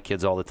tell my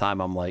kids all the time,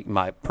 I'm like,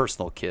 my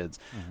personal kids,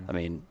 I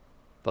mean,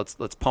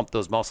 let's pump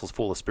those muscles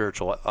full of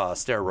spiritual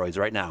steroids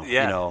right now.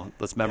 Yeah.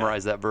 Let's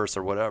memorize that verse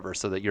or whatever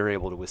so that you're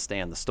able to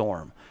withstand the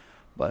storm.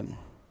 But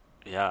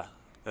yeah,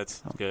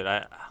 that's good.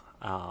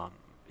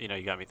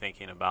 You got me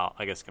thinking about,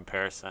 I guess,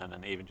 comparison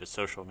and even just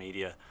social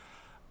media.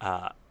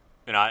 I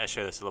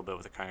share this a little bit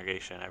with the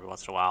congregation every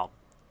once in a while.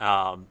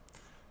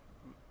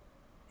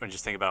 Or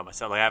just think about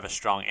myself. Like, I have a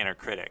strong inner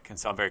critic, and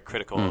so I'm very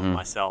critical of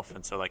myself.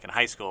 And so, like in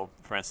high school,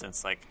 for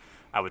instance, like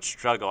I would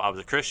struggle. I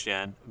was a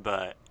Christian,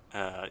 but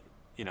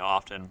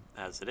often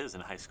as it is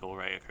in high school,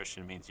 right? A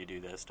Christian means you do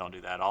this, don't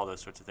do that, all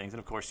those sorts of things. And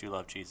of course, you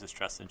love Jesus,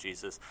 trust in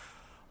Jesus.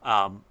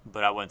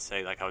 But I wouldn't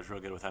say like I was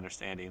real good with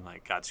understanding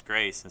like God's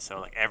grace. And so,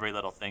 like every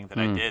little thing that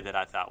I did that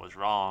I thought was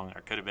wrong or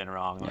could have been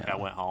wrong, like I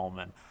went home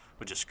and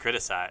would just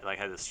criticize. Like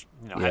I had this,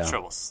 had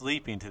trouble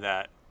sleeping to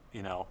that.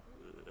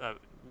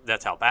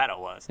 That's how bad it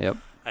was. Yep.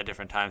 At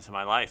different times in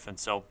my life. And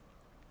so,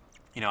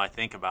 I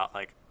think about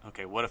like,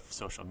 okay, what if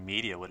social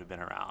media would have been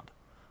around?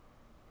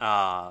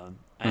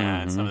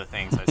 And some of the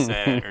things I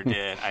said or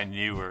did, I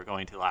knew were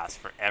going to last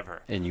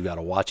forever. And you got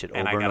to watch it over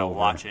and over. And I got to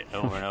watch it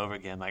over and over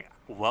again. Like,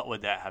 what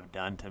would that have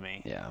done to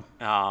me? Yeah.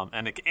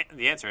 And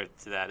the answer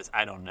to that is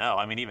I don't know.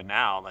 I mean, even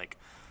now, like,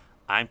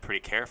 I'm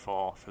pretty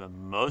careful for the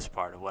most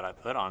part of what I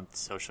put on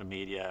social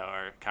media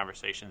or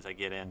conversations I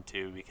get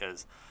into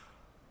because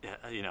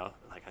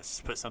like I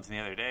put something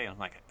the other day, and I'm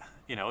like,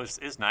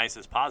 it's nice,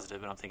 it's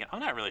positive, and I'm thinking,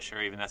 I'm not really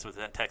sure even that's what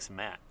that text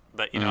meant.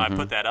 But, I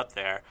put that up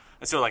there,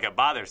 and so, like, it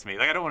bothers me.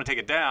 Like, I don't want to take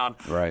it down,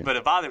 right. But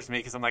it bothers me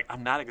because I'm like,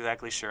 I'm not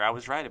exactly sure I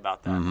was right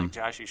about that. Like,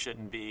 Josh, you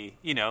shouldn't be,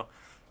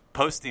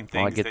 posting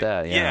things. Oh, I get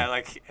that,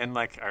 yeah.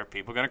 Yeah, are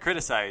people going to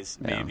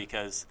criticize me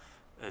because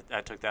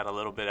I took that a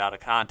little bit out of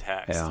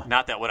context? Yeah.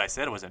 Not that what I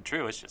said wasn't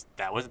true, it's just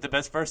that wasn't the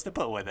best verse to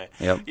put with it,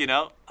 Yep.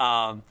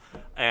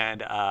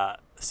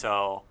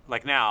 So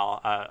like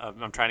now,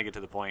 I'm trying to get to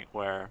the point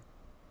where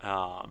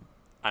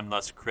I'm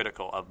less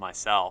critical of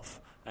myself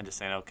and just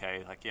saying,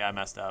 okay, like, yeah, I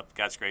messed up.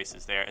 God's grace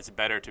is there. It's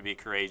better to be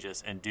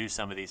courageous and do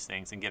some of these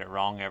things and get it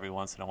wrong every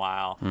once in a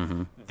while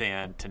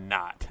than to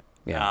not.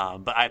 Yeah.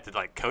 But I have to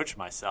like coach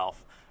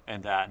myself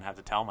in that and have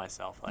to tell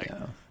myself like,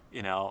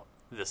 you know,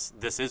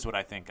 this is what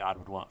I think God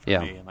would want for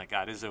me, and like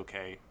God is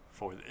okay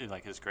for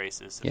like His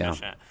grace is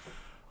sufficient.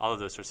 All of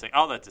those sorts of things.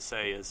 All that to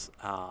say is,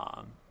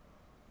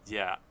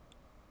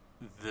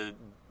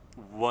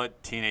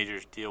 what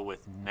teenagers deal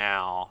with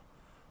now,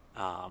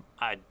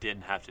 I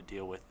didn't have to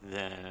deal with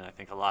then, and I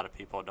think a lot of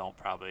people don't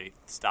probably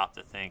stop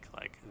to think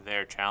like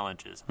their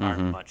challenges are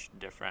much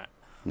different.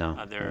 No,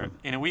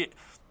 and we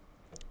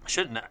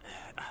shouldn't.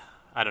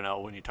 I don't know,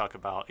 when you talk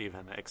about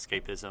even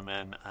escapism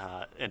and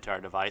into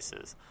our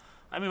devices.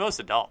 I mean, most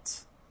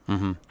adults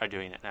are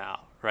doing it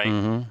now,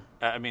 right?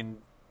 I mean,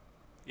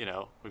 you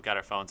know, we've got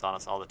our phones on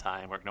us all the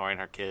time. We're ignoring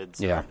our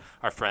kids,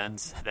 our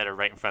friends that are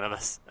right in front of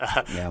us.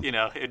 You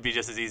know, it'd be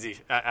just as easy.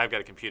 I've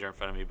got a computer in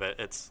front of me, but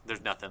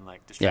there's nothing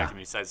like distracting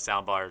me besides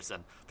sound bars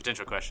and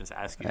potential questions to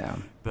ask you.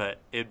 But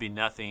it'd be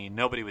nothing.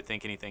 Nobody would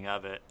think anything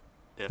of it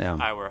if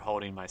I were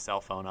holding my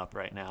cell phone up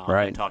right now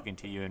and talking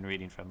to you and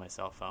reading from my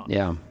cell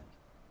phone.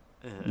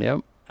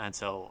 And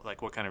so,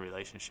 like, what kind of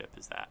relationship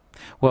is that?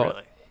 Well,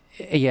 really?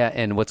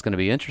 And what's going to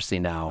be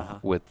interesting now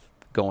with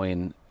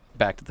going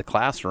back to the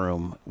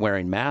classroom,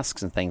 wearing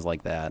masks and things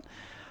like that,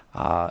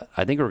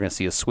 I think we're going to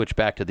see a switch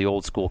back to the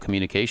old school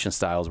communication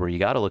styles where you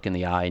got to look in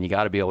the eye and you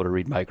got to be able to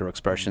read micro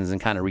expressions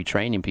and kind of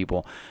retraining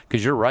people.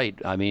 Because you're right.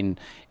 I mean,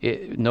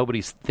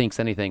 nobody thinks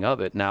anything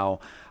of it. Now,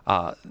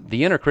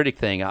 the inner critic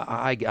thing,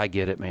 I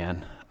get it,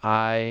 man.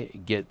 I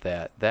get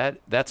that.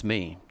 That's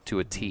me to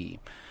a T.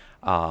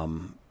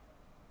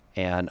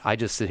 And I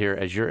just sit here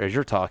as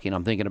you're talking.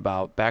 I'm thinking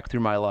about back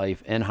through my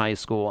life in high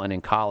school and in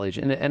college,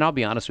 and I'll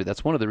be honest with you,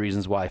 that's one of the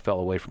reasons why I fell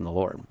away from the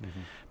Lord,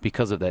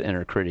 because of that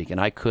inner critic.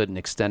 And I couldn't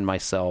extend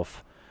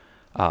myself.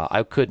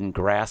 I couldn't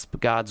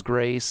grasp God's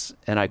grace,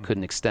 and I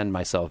couldn't extend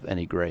myself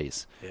any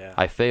grace.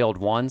 I failed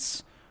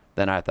once.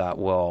 Then I thought,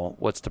 well,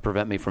 what's to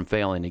prevent me from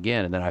failing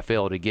again? And then I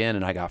failed again,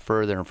 and I got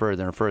further and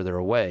further and further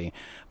away.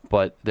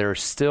 But there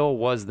still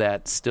was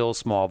that still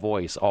small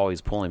voice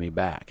always pulling me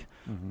back,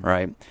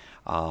 right?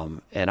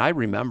 And I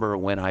remember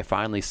when I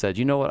finally said,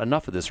 you know what,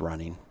 enough of this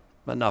running,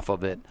 enough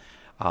of it.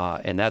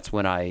 And that's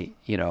when I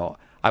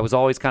was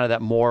always kind of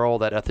that moral,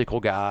 that ethical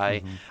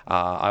guy.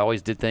 I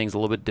always did things a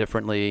little bit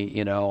differently,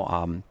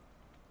 and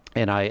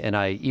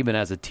I even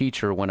as a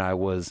teacher, when I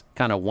was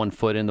kind of 1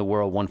 foot in the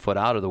world, 1 foot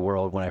out of the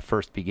world, when I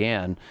first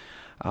began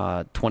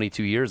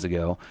 22 years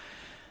ago,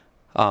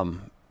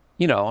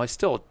 I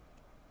still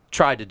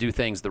tried to do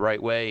things the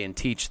right way and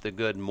teach the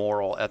good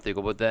moral,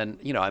 ethical, but then,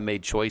 I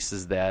made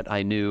choices that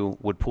I knew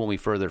would pull me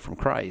further from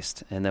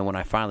Christ. And then when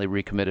I finally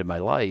recommitted my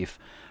life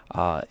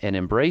and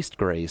embraced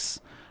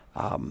grace,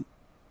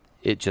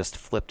 it just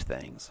flipped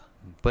things.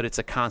 But it's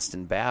a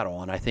constant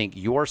battle, and I think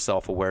your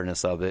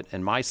self-awareness of it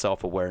and my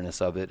self-awareness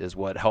of it is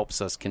what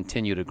helps us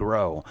continue to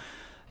grow.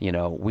 We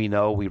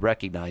know, we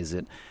recognize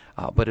it,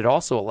 but it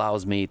also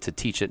allows me to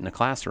teach it in a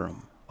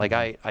classroom. Like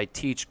I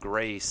teach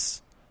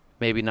grace,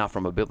 maybe not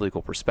from a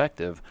biblical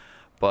perspective,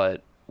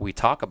 but we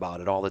talk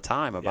about it all the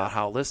time about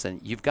how, listen,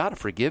 you've got to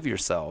forgive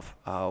yourself.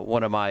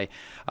 One of my,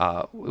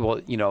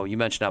 you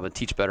mentioned I'm a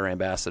Teach Better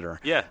ambassador.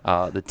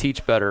 The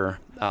Teach Better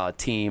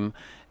team,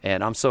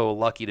 and I'm so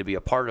lucky to be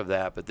a part of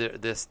that. But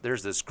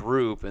there's this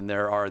group, and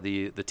there are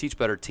the Teach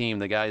Better team,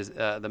 the guys,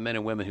 the men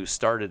and women who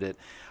started it.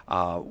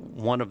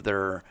 One of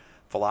their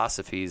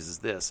philosophies is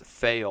this: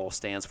 fail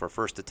stands for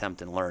first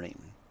attempt in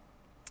learning.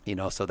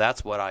 So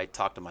that's what I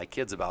talk to my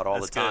kids about all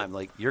the time. Good.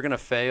 Like, you're going to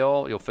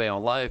fail. You'll fail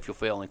in life. You'll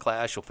fail in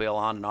class. You'll fail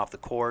on and off the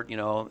court,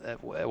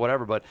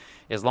 whatever. But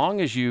as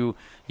long as you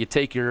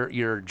take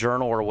your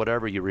journal or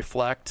whatever, you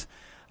reflect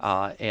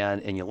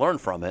and you learn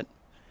from it,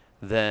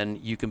 then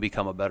you can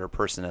become a better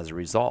person as a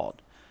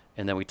result.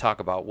 And then we talk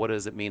about what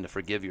does it mean to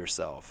forgive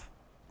yourself,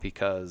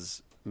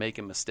 because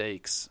making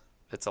mistakes,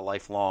 it's a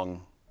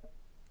lifelong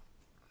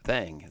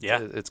thing.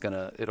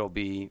 It'll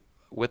be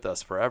with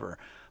us forever.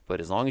 But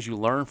as long as you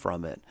learn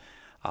from it.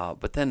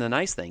 But then the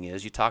nice thing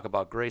is you talk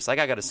about grace. Like,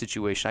 I got a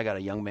situation. I got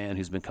a young man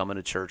who's been coming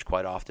to church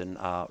quite often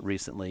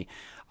recently.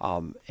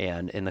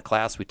 And in the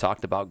class we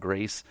talked about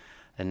grace.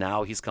 And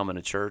now he's coming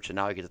to church. And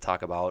now I get to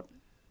talk about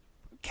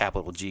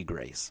capital G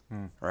grace,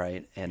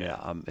 right? And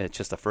it's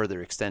just a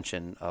further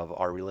extension of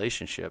our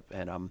relationship.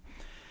 And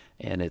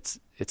it's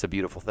a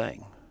beautiful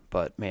thing.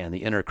 But, man,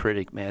 the inner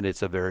critic, man,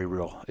 it's a very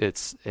real.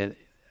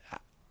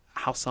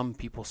 How some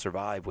people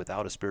survive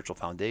without a spiritual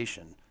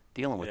foundation.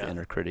 Dealing with the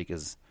inner critic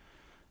it's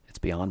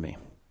beyond me.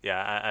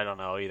 Yeah, I don't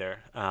know either.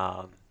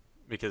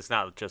 Because it's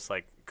not just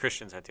like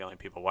Christians aren't the only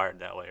people wired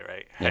that way,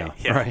 right?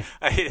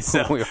 Right.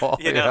 So, we all,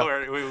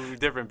 we're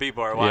different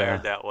people are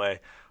wired that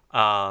way.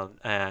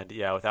 And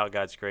without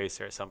God's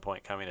grace, or at some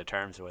point coming to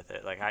terms with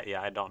it,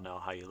 I don't know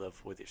how you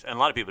live with yourself. And a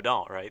lot of people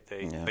don't, right?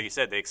 They, like you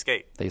said, they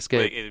escape. They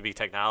escape. It'd be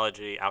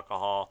technology,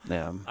 alcohol,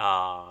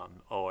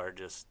 or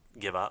just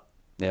give up.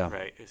 Yeah.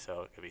 Right.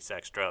 So it could be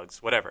sex,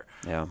 drugs, whatever.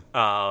 Yeah.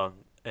 I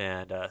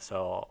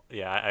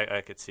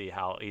could see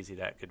how easy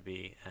that could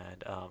be,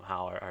 and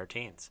how our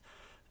teens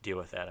deal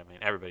with that. I mean,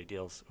 everybody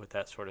deals with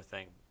that sort of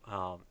thing,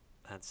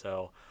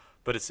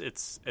 but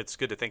it's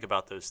good to think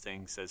about those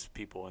things as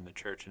people in the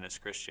church and as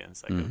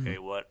Christians. Like, okay,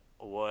 what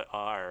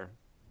are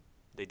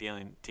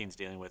teens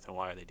dealing with, and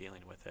why are they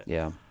dealing with it?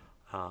 Yeah.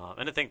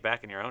 And to think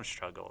back in your own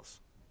struggles,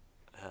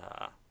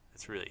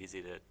 it's really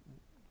easy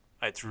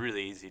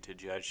to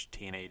judge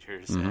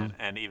teenagers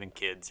and even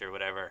kids or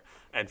whatever,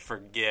 and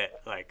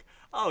forget, like,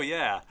 oh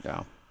yeah,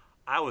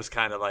 I was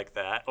kind of like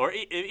that. Or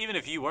even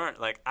if you weren't,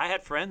 like, I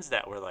had friends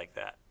that were like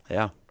that.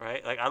 Yeah.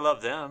 Right? Like, I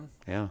love them.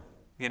 Yeah.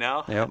 You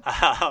know? Yep.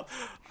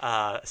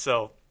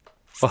 So.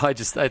 Well, I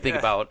think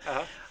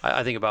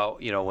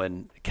about,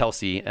 when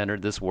Kelsey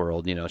entered this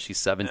world, she's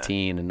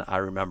 17, and I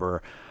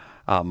remember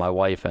my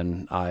wife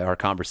and our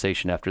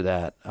conversation after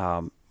that.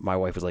 My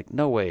wife was like,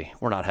 "No way,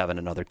 we're not having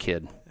another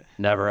kid.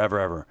 Never, ever,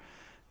 ever."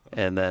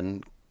 And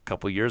then a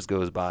couple of years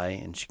goes by,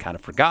 and she kind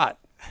of forgot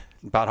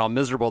about how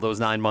miserable those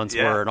 9 months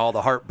were, and all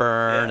the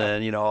heartburn,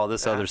 and all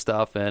this other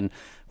stuff. And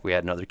we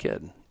had another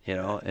kid,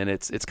 and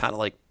it's kind of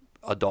like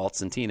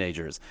adults and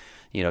teenagers.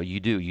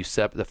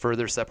 The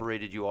further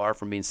separated you are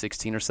from being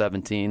 16 or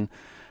 17,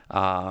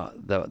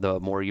 the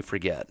more you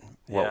forget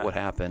what would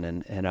happen.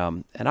 And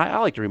I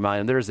like to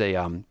remind them,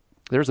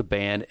 there's a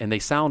band, and they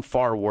sound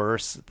far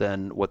worse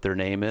than what their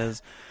name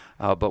is.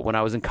 But when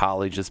I was in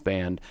college, this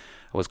band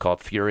was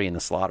called Fury in the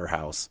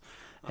Slaughterhouse.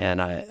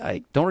 And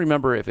I don't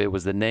remember if it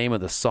was the name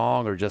of the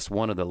song or just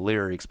one of the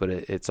lyrics, but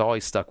it's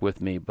always stuck with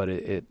me. But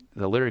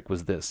the lyric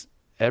was this: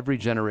 every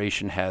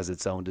generation has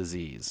its own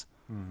disease,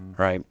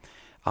 right?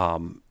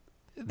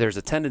 There's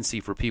a tendency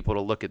for people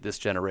to look at this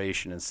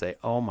generation and say,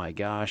 oh my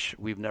gosh,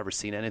 we've never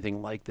seen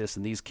anything like this.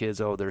 And these kids,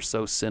 they're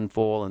so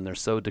sinful and they're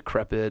so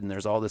decrepit and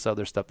there's all this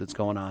other stuff that's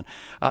going on.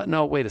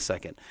 No, wait a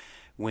second.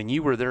 When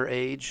you were their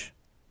age,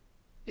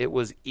 it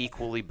was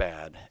equally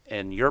bad,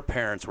 and your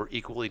parents were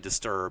equally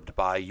disturbed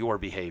by your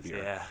behavior.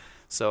 Yeah.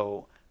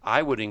 So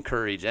I would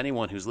encourage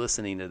anyone who's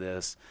listening to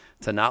this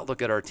to not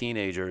look at our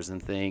teenagers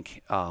and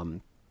think,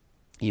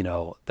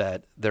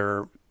 that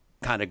they're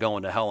kind of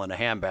going to hell in a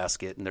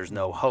handbasket and there's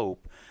no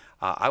hope.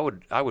 I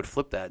would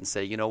flip that and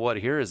say, you know what?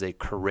 Here is a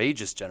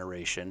courageous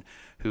generation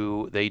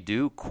who they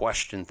do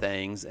question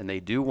things, and they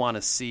do want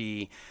to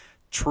see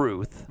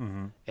truth,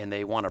 and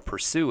they want to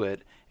pursue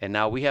it. And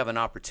now we have an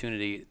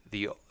opportunity.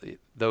 The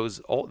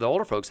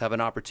older folks have an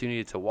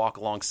opportunity to walk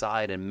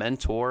alongside and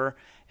mentor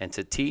and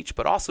to teach,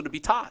 but also to be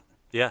taught.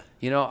 Yeah.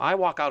 I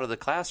walk out of the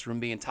classroom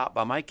being taught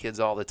by my kids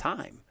all the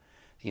time.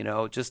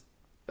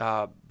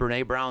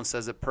 Brene Brown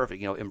says it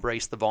perfect.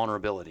 Embrace the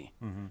vulnerability.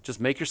 Just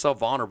make yourself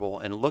vulnerable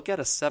and look at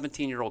a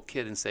 17-year-old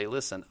kid and say,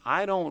 listen,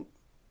 I don't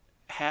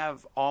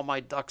have all my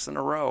ducks in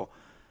a row.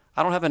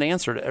 I don't have an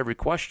answer to every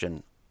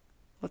question.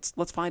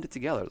 Let's find it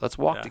together. Let's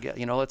walk together.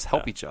 Let's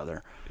help each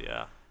other.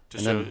 Yeah. Go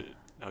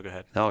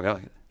ahead. No, go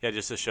ahead. Yeah,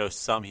 just to show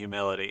some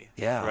humility.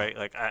 Yeah. Right?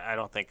 Like, I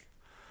don't think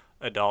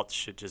adults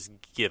should just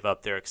give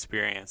up their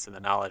experience and the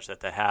knowledge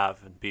that they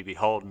have and be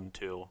beholden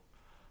to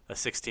a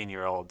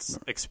 16-year-old's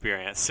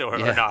experience or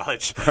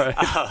knowledge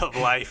of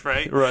life,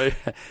 right? Right.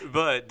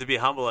 But to be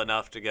humble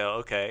enough to go,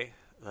 okay,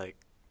 like,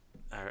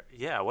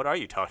 what are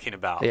you talking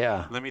about?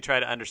 Yeah. Let me try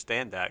to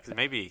understand that, because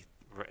maybe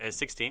a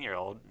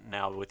 16-year-old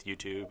now with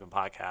YouTube and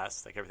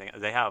podcasts, like everything,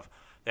 they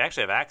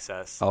actually have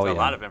access to a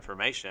lot of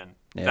information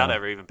without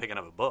ever even picking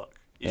up a book,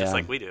 just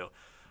like we do.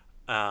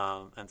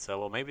 And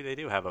so, maybe they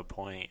do have a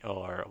point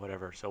or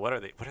whatever. So what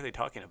are they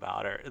talking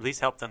about? Or at least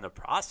help them to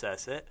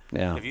process it.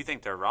 Yeah. If you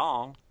think they're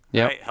wrong,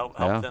 Yep. right? Help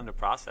them to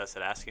process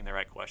it, asking the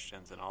right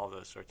questions and all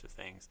those sorts of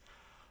things.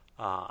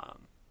 One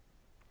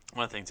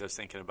of the things I was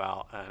thinking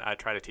about, and I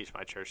try to teach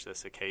my church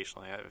this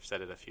occasionally, I've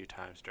said it a few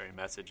times during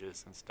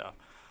messages and stuff.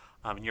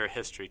 You're a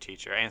history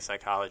teacher and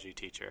psychology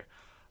teacher.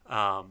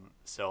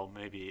 So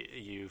maybe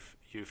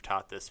you've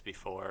taught this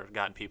before,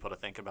 gotten people to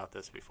think about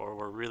this before.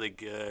 We're really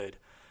good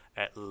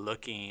at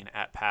looking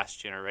at past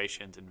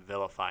generations and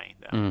vilifying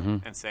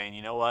them and saying,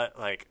 you know what,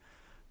 like,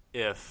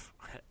 if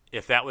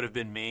that would have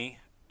been me,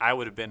 I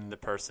would have been the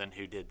person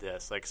who did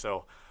this. Like,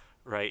 so,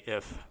 right,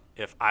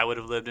 if I would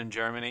have lived in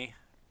Germany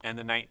in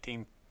the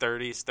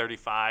 1930s,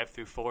 35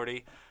 through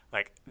 40,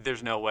 like,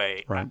 there's no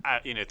way, right.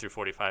 Through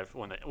 45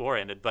 when the war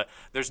ended, but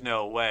there's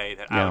no way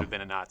that I would have been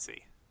a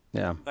Nazi.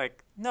 Yeah.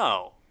 Like,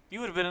 no, you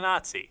would have been a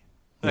Nazi.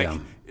 Like,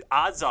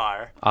 odds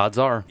are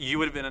you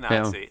would have been a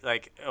Nazi. Yeah.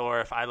 Like,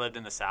 or if I lived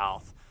in the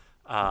South,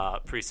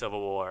 pre-Civil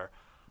War,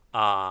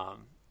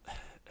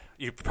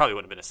 you probably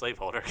wouldn't have been a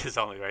slaveholder because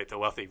only the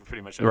wealthy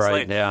pretty much owned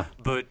slaves. Yeah.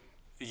 But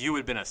you would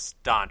have been a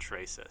staunch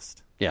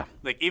racist. Yeah.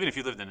 Like, even if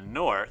you lived in the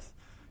North,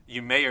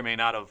 you may or may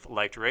not have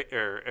liked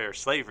or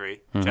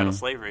slavery, chattel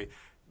slavery,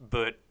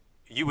 but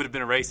you would have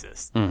been a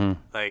racist.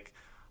 Like,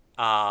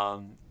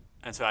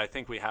 and so I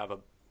think we have a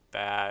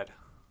bad,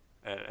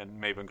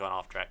 and maybe I'm going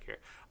off track here.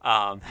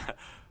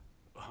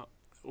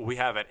 We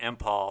have an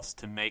impulse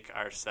to make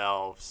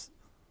ourselves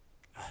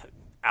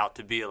out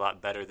to be a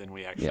lot better than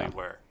we actually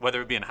were,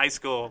 whether it be in high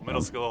school,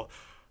 middle school,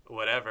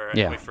 whatever,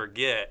 Yeah. and we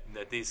forget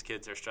that these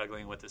kids are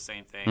struggling with the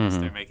same things.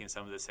 Mm-hmm. They're making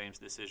some of the same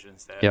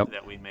decisions that Yep.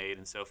 that we made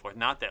and so forth.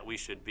 Not that we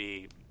should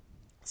be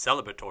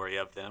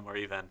celebratory of them or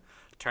even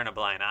turn a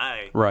blind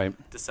eye Right.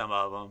 to some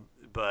of them,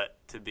 but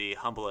to be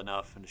humble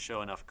enough and to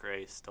show enough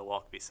grace to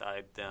walk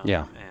beside them,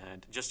 Yeah.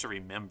 and just to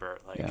remember,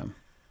 like,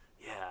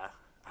 Yeah.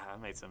 I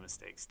made some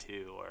mistakes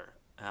too, or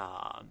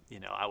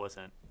I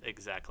wasn't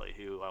exactly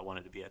who I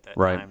wanted to be at that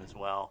Right. time as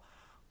well.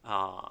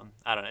 I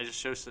don't know. It just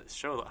shows.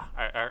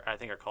 I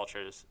think our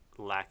culture is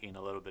lacking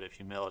a little bit of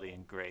humility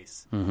and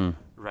grace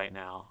right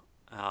now,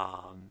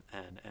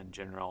 and in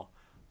general,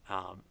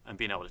 and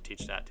being able to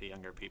teach that to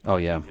younger people. Oh,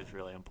 yeah. I think is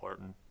really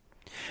important.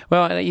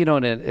 Well,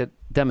 and it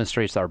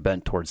demonstrates our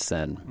bent towards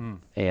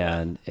sin,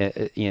 and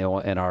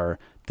and our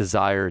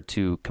desire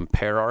to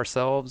compare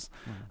ourselves.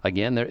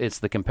 Again, it's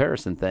the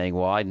comparison thing.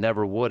 Well, I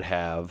never would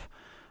have,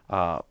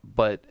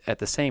 but at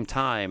the same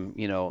time,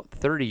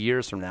 30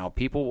 years from now,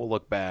 people will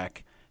look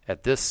back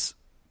at this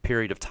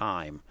period of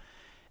time,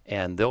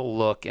 and they'll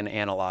look and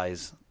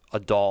analyze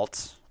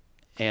adults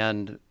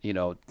and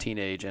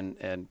teenage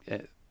and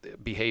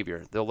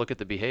behavior. They'll look at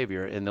the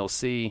behavior and they'll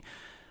see.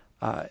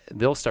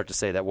 They'll start to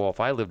say that, well,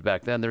 if I lived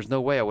back then, there's no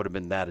way I would have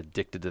been that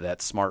addicted to that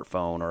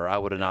smartphone, or I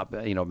would have not,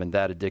 been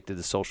that addicted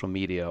to social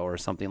media or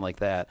something like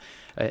that,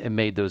 and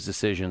made those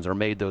decisions or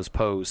made those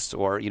posts,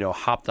 or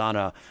hopped on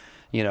a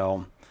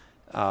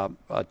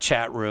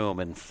chat room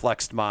and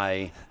flexed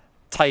my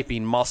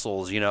typing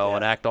muscles,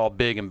 and act all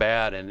big and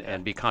bad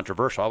and be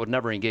controversial. I would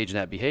never engage in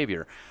that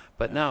behavior.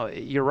 But no,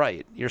 you're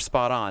right. You're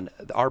spot on.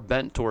 Our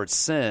bent towards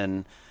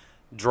sin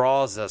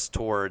draws us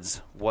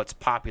towards what's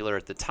popular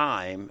at the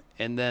time,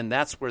 and then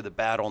that's where the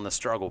battle and the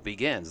struggle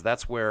begins.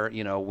 That's where,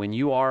 when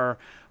you are,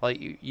 like,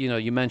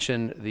 you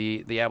mentioned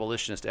the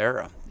abolitionist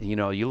era.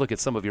 You look at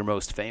some of your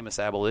most famous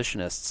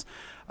abolitionists,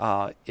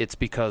 it's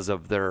because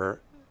of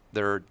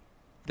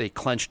they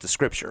clenched the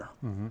scripture,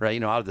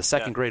 right? Out of the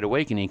Second Great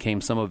Awakening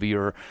came some of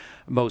your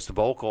most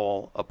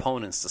vocal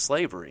opponents to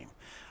slavery.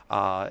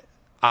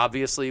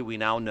 Obviously, we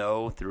now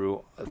know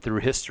through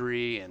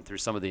history and through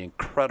some of the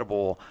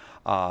incredible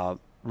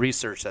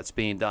research that's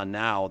being done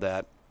now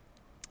that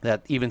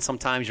even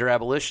sometimes your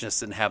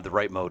abolitionists didn't have the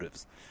right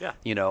motives. Yeah.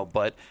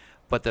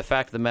 But the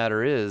fact of the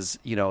matter is,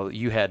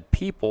 you had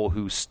people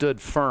who stood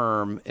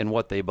firm in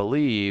what they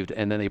believed,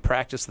 and then they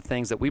practiced the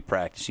things that we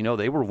practice.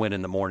 They were winning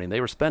in the morning.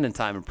 They were spending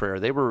time in prayer.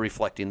 They were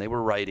reflecting. They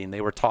were writing. They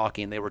were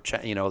talking. They were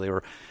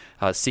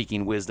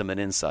seeking wisdom and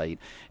insight.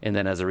 And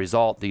then as a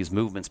result, these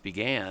movements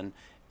began,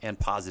 and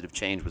positive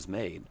change was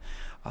made.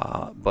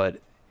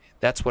 But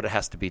that's what it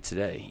has to be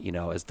today.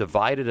 As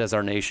divided as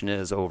our nation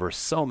is over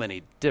so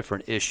many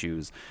different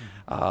issues,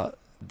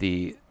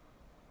 the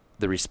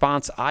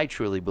response I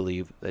truly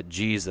believe that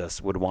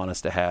Jesus would want us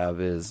to have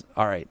is,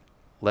 all right,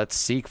 let's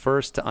seek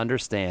first to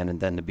understand and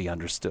then to be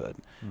understood,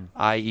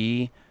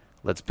 i.e.,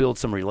 let's build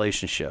some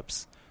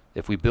relationships.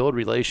 If we build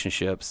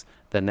relationships,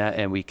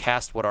 and we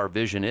cast what our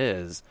vision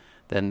is,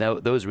 then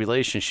those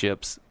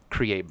relationships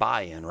create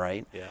buy-in,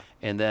 right? Yeah.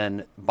 And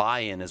then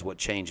buy-in is what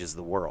changes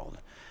the world.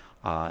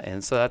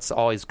 And so that's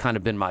always kind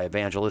of been my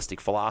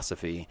evangelistic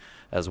philosophy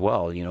as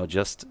well,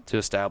 just to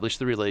establish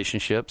the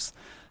relationships,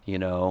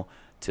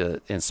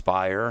 to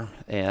inspire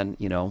and,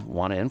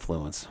 want to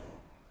influence.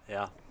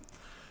 Yeah.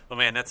 Well,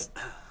 man, this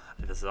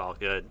is all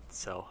good.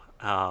 So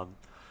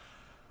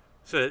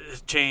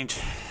change,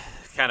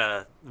 kind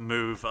of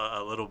move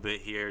a little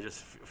bit here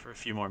just for a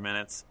few more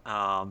minutes.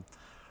 Those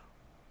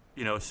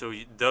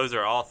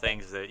are all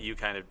things that you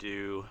kind of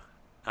do.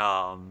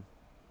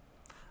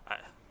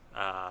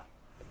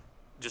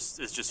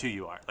 It's just who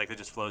you are. Like, it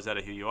just flows out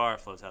of who you are,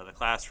 flows out of the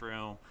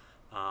classroom,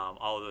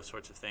 all of those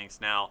sorts of things.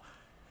 Now,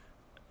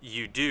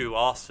 you do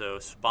also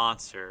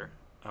sponsor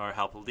or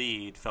help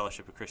lead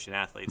Fellowship of Christian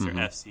Athletes, or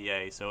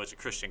FCA. So it's a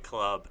Christian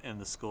club in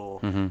the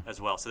school as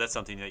well. So that's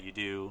something that you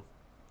do,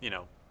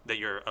 that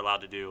you're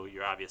allowed to do.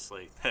 You're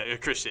obviously a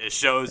Christian. It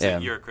shows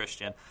that you're a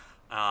Christian.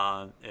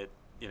 It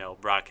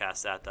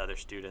broadcasts that to other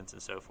students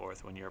and so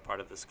forth when you're a part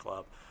of this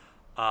club.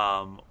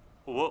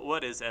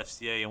 What is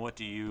FCA, and what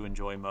do you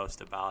enjoy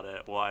most about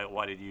it?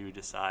 Why did you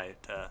decide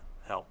to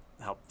help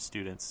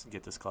students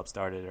get this club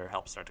started, or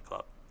help start the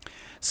club?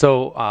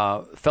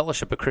 So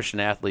Fellowship of Christian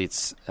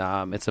Athletes,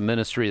 it's a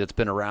ministry that's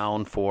been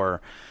around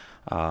for,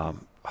 I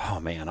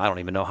don't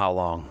even know how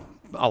long.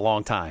 A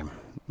long time.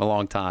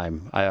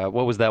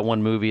 What was that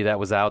one movie that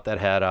was out that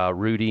had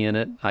Rudy in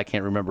it? I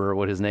can't remember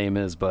what his name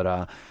is,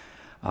 but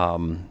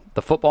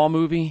the football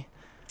movie.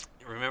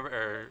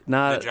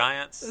 The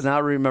Giants?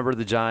 Not Remember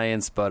the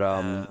Giants, but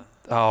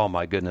oh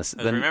my goodness.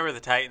 Remember the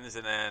Titans,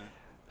 and then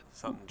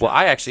something. Well,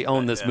 I actually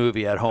own this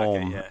movie at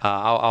home. Okay, yeah.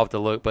 I'll have to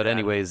look, but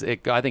anyways,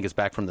 I think it's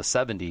back from the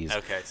 70s.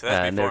 Okay, so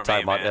that's and they're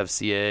talking about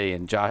FCA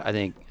and I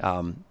think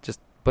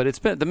but it's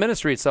been, the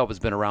ministry itself has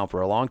been around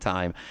for a long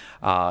time.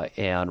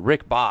 And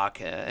Rick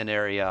Bach,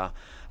 a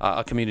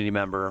community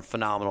member,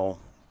 phenomenal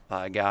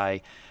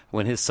guy.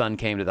 When his son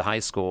came to the high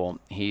school,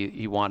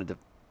 he wanted to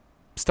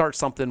start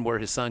something where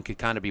his son could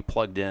kind of be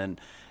plugged in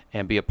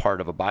and be a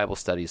part of a Bible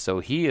study. So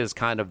he is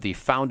kind of the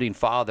founding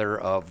father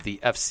of the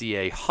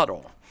FCA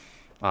huddle.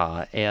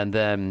 And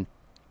then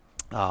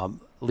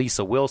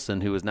Lisa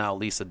Wilson, who is now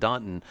Lisa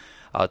Dunton,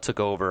 took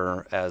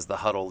over as the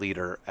huddle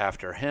leader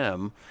after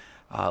him.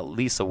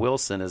 Lisa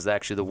Wilson is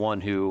actually the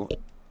one who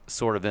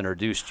sort of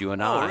introduced you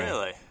and I. Oh,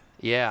 really?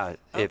 Yeah.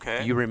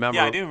 Okay. If you remember.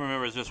 Yeah, I do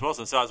remember as Miss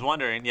Wilson. So I was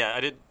wondering. Yeah,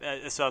 I did.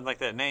 So I like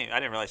that name. I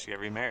didn't realize she got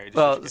remarried.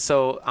 Well,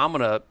 so I'm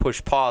going to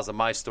push pause on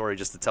my story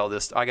just to tell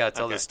this. I got to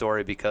tell this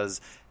story because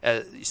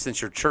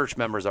since your church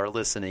members are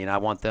listening, I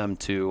want them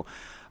to,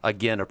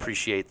 again,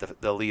 appreciate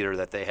the leader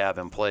that they have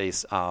in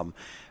place.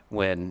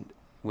 When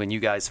you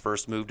guys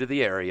first moved to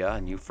the area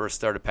and you first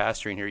started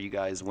pastoring here, you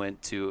guys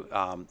went to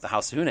the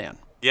House of Hunan.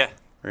 Yeah.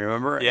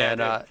 Remember?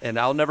 Yeah, and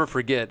I'll never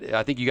forget,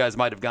 I think you guys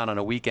might have gone on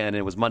a weekend, and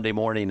it was Monday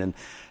morning,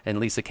 and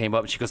Lisa came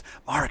up, and she goes,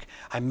 Mark,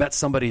 I met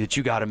somebody that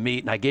you got to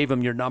meet, and I gave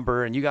him your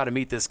number, and you got to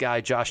meet this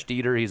guy, Josh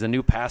Dieter. He's a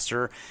new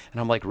pastor.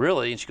 And I'm like,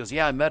 really? And she goes,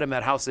 yeah, I met him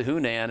at House of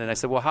Hunan. And I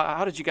said, well,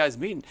 how did you guys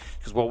meet?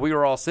 She goes, well, we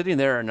were all sitting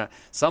there, and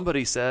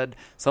somebody said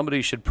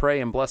somebody should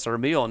pray and bless our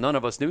meal, and none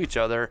of us knew each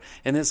other.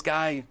 And this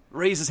guy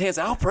raised his hands,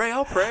 I'll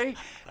pray.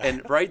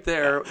 And right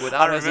there,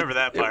 without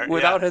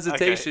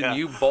hesitation,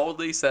 you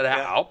boldly said,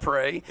 I'll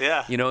pray.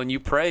 Yeah. And you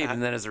prayed,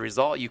 and then as a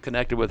result, you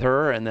connected with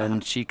her, and then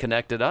she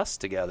connected us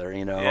together,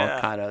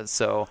 kind of.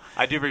 So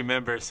I do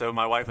remember, so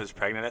my wife was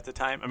pregnant at the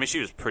time. I mean, she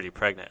was pretty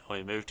pregnant when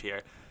we moved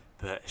here.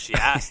 But she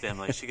asked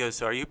Emily, she goes,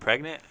 so are you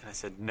pregnant? And I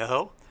said,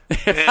 no.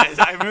 And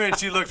I remember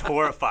she looked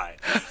horrified.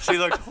 That's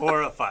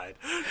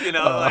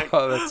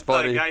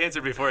funny. I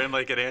answered before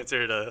Emily could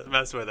answer to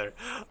mess with her.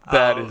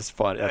 That is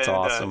funny. That's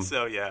awesome.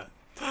 So, yeah.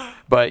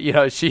 But,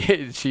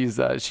 she's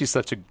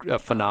such a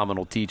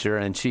phenomenal teacher,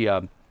 and she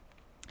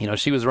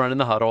was running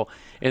the huddle,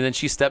 and then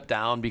she stepped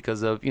down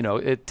because of,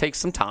 it takes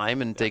some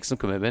time and takes some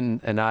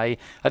commitment, and I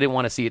didn't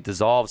want to see it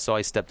dissolve, so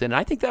I stepped in. And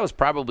I think that was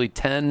probably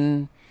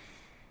 10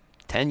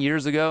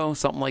 years ago,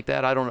 something like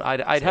that.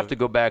 I'd have to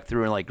go back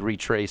through and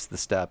retrace the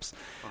steps,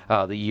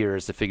 the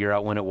years to figure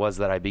out when it was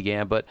that I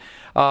began. But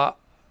I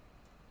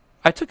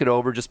took it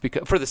over just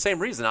because, for the same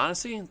reason,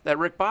 honestly, that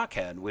Rick Bach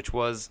had, which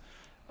was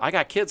I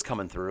got kids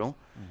coming through,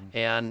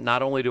 and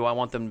not only do I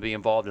want them to be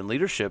involved in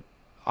leadership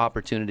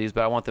opportunities,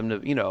 but I want them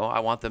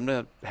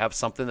to have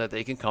something that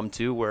they can come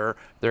to where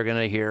they're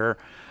going to hear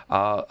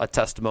a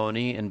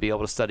testimony and be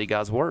able to study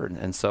God's Word.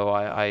 And so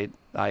I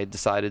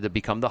decided to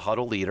become the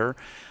huddle leader.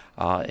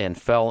 And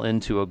fell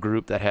into a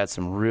group that had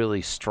some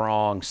really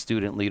strong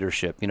student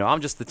leadership. I'm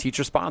just the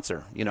teacher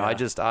sponsor.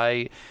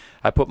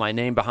 I put my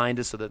name behind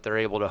it so that they're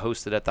able to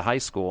host it at the high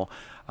school,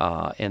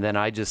 and then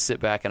I just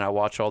sit back and I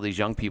watch all these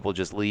young people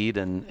just lead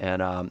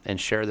and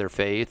share their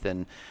faith,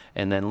 and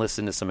then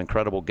listen to some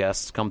incredible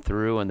guests come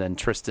through. And then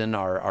Tristan,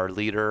 our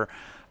leader,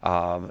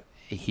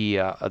 he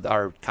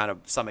our kind of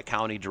Summit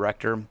County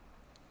director.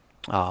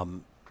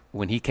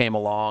 When he came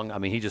along, I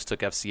mean, he just took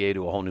FCA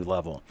to a whole new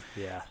level.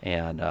 Yeah.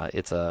 And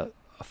it's a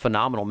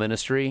phenomenal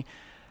ministry.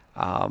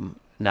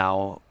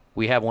 Now,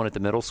 we have one at the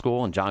middle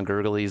school, and John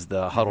Gergeley's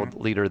the huddle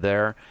leader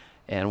there,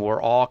 and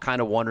we're all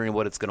kind of wondering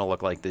what it's going to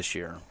look like this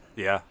year.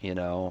 Yeah.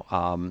 So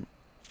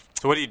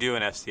what do you do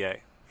in FCA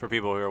for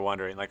people who are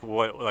wondering?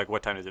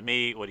 What time does it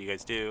meet? What do you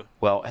guys do?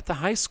 Well, at the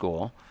high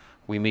school,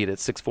 we meet at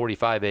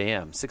 6:45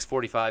 a.m.,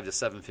 6:45 to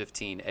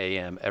 7:15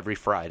 a.m. every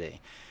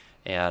Friday.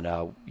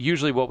 And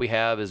usually what we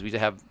have is we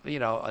have,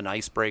 an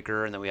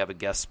icebreaker, and then we have a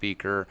guest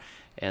speaker,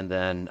 and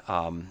then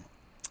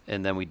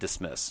we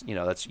dismiss.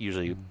 That's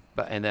usually,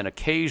 and then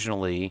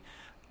occasionally,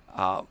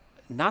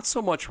 not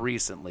so much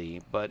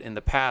recently, but in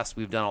the past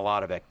we've done a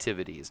lot of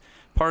activities.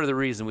 Part of the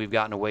reason we've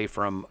gotten away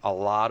from a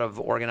lot of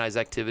organized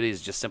activities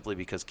is just simply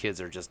because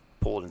kids are just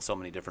pulled in so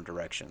many different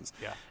directions.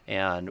 Yeah.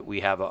 And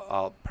we have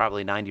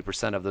probably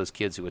 90% of those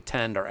kids who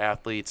attend are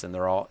athletes, and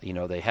they're all,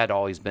 they had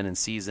always been in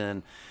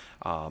season.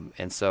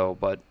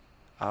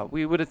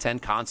 We would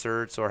attend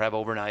concerts or have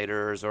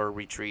overnighters or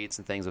retreats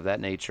and things of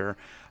that nature.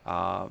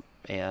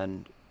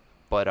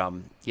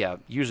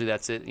 Usually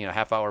that's it.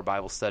 Half-hour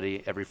Bible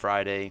study every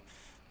Friday,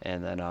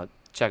 and then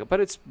check it.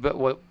 But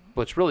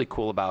what's really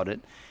cool about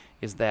it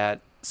is that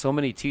so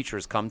many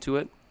teachers come to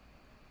it,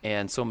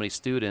 and so many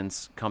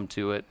students come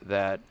to it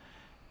that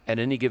at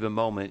any given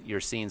moment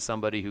you're seeing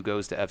somebody who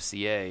goes to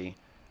FCA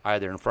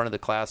either in front of the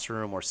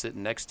classroom or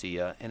sitting next to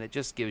you, and it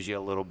just gives you a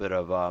little bit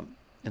of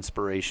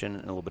inspiration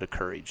and a little bit of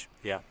courage.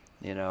 Yeah.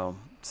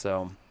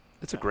 So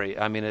it's a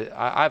great. I mean,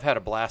 I've had a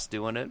blast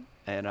doing it,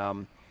 and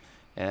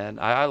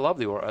I love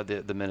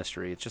the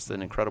ministry. It's just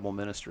an incredible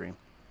ministry.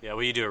 Yeah,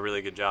 well, you do a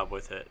really good job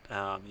with it.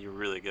 You're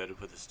really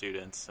good with the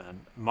students,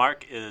 and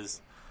Mark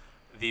is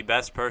the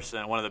best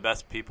person, one of the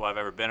best people I've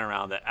ever been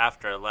around. That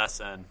after a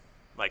lesson,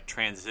 like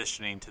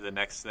transitioning to the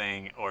next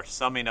thing or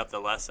summing up the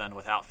lesson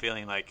without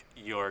feeling like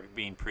you're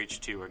being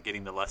preached to or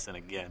getting the lesson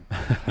again.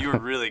 You were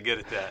really good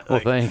at that. Well,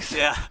 thanks.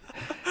 Yeah.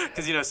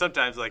 Because,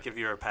 sometimes, if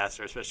you're a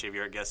pastor, especially if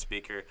you're a guest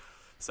speaker,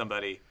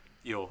 somebody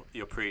you'll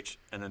preach,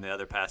 and then the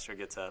other pastor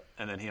gets up,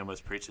 and then he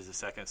almost preaches a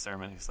second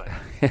sermon. He's like,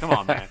 "Come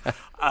on, man!"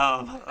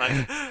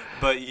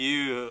 But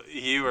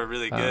you are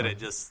really good at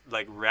just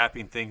like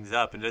wrapping things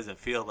up, and it doesn't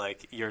feel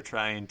like you're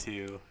trying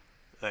to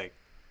like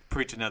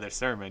preach another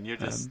sermon. You're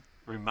just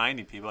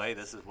reminding people, "Hey,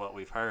 this is what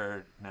we've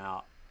heard.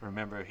 Now,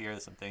 remember, here are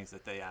some things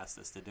that they asked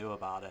us to do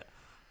about it."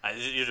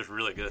 You're just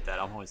really good at that.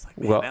 I'm always like,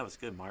 man, that was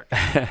good, Mark.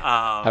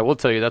 I will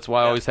tell you, that's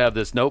why I always have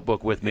this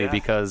notebook with me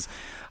because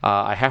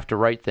I have to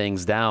write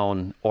things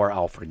down or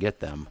I'll forget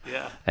them.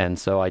 Yeah. And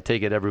so I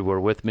take it everywhere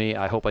with me.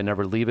 I hope I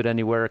never leave it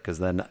anywhere because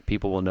then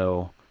people will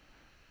know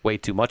way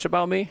too much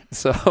about me.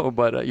 So,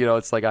 but,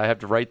 it's like I have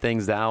to write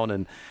things down.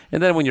 And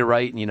then when you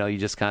write, you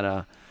just kind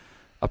of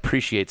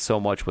appreciate so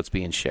much what's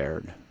being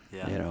shared,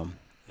 Yeah.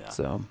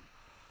 So.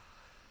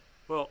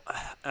 Well,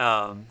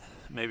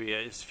 maybe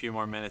just a few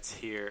more minutes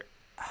here.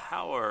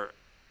 How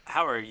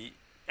are you,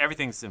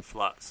 everything's in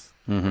flux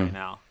right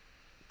now.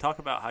 Talk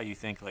about how you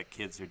think like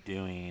kids are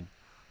doing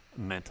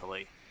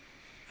mentally,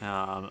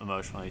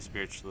 emotionally,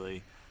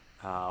 spiritually,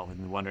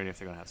 wondering if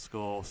they're going to have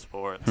school,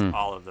 sports,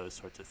 all of those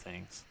sorts of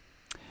things.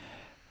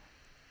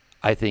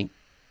 I think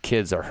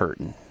kids are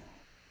hurting.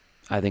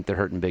 I think they're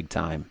hurting big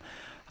time.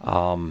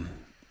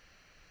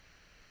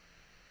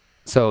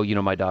 So,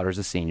 my daughter's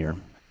a senior,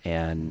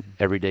 and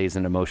every day is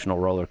an emotional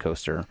roller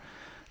coaster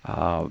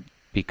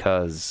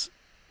because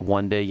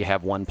one day you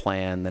have one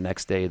plan, the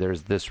next day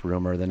there's this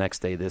rumor, the next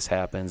day this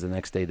happens, the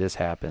next day this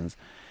happens.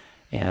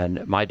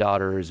 And my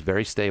daughter is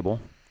very stable,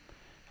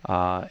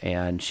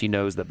 and she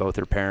knows that both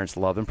her parents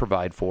love and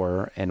provide for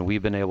her, and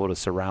we've been able to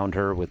surround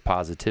her with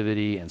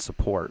positivity and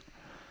support.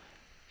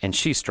 And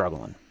she's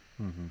struggling.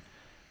 Mm-hmm.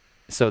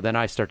 So then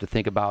I start to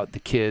think about the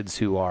kids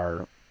who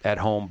are at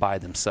home by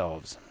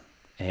themselves,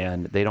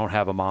 and they don't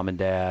have a mom and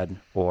dad,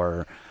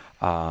 or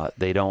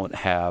they don't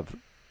have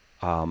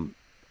a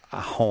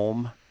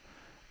home.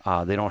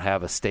 They don't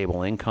have a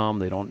stable income.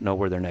 They don't know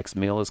where their next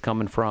meal is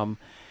coming from.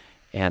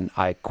 And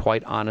I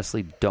quite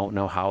honestly don't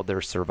know how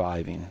they're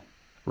surviving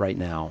right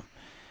now.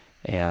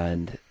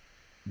 And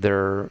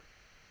their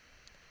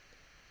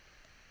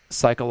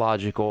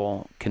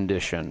psychological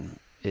condition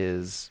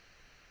is,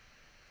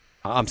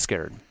 I'm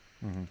scared.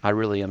 Mm-hmm. I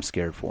really am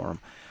scared for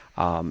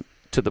them.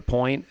 To the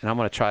point, and I'm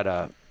going to try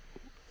to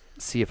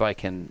see if I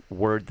can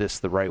word this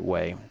the right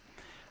way.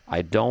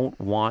 I don't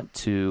want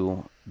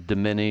to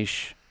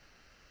diminish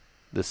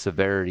the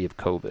severity of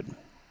COVID.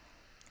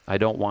 I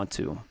don't want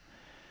to.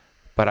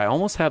 But I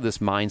almost have this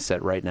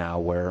mindset right now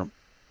where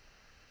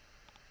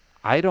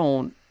I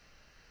don't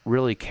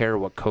really care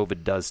what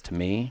COVID does to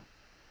me.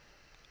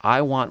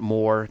 I want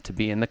more to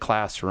be in the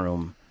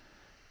classroom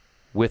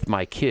with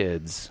my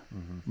kids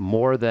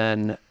more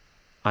than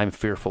I'm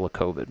fearful of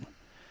COVID,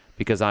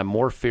 because I'm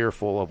more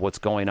fearful of what's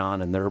going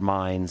on in their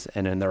minds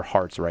and in their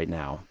hearts right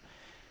now.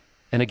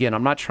 And again,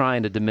 I'm not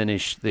trying to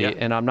diminish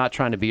and I'm not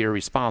trying to be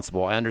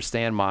irresponsible. I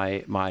understand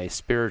my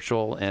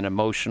spiritual and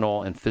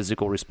emotional and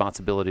physical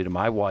responsibility to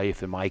my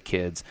wife and my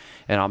kids.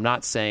 And I'm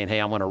not saying, hey,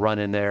 I'm going to run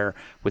in there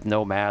with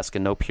no mask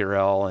and no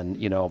Purell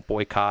and,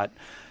 boycott,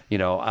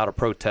 out of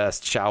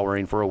protest,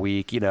 showering for a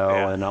week, and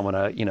I'm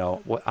going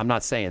to, I'm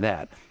not saying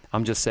that.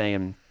 I'm just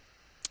saying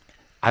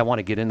I want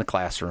to get in the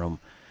classroom,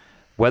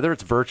 whether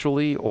it's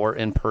virtually or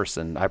in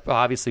person. I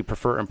obviously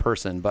prefer in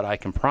person, but I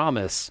can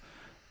promise,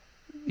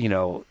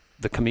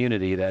 the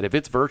community that if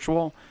it's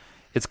virtual,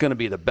 it's going to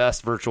be the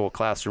best virtual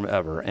classroom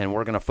ever. And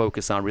we're going to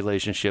focus on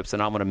relationships,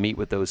 and I'm going to meet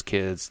with those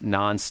kids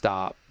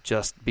nonstop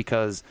just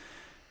because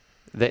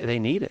they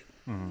need it.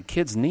 Mm-hmm.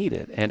 Kids need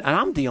it. And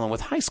I'm dealing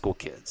with high school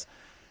kids.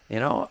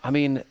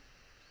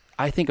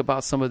 I think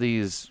about some of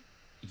these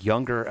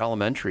younger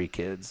elementary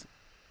kids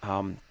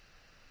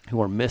who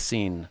are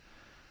missing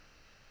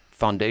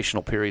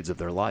foundational periods of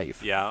their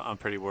life. Yeah, I'm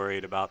pretty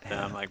worried about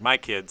them. Yeah. Like my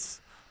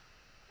kids,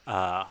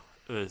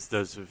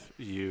 those of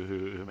you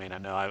who may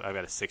not know, I've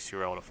got a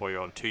 6-year-old, a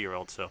 4-year-old, a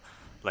 2-year-old. So,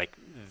 like,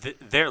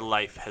 their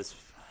life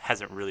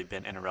hasn't really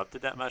been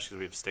interrupted that much because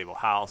we have a stable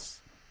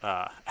house.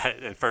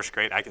 In first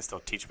grade, I can still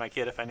teach my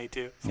kid if I need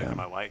to. So can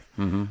my wife.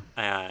 Mm-hmm.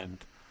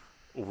 And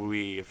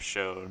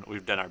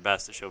we've done our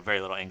best to show very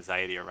little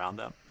anxiety around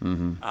them.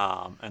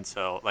 Mm-hmm. And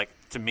so, like,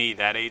 to me,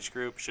 that age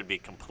group should be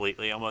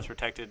completely almost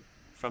protected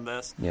from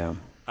this. Yeah.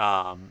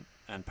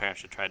 And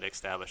parents should try to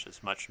establish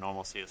as much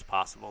normalcy as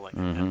possible, like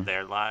in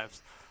their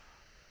lives.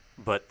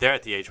 But they're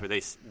at the age where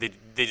they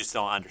just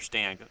don't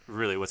understand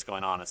really what's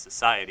going on in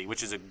society,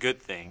 which is a good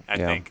thing, I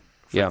think,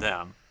 for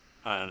them.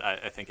 And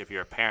I think if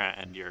you're a parent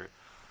and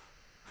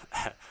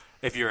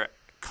if you're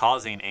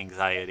causing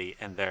anxiety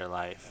in their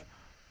life,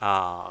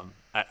 I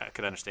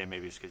could understand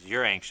maybe it's because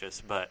you're anxious,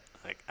 but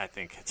like I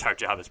think it's our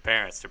job as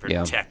parents to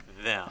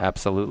protect them.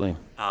 Absolutely.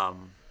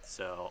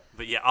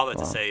 But yeah, all that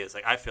to say is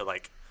like I feel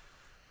like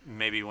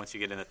maybe once you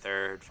get in the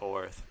 3rd,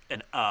 4th,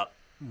 and up,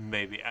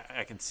 maybe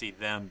I can see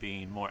them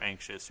being more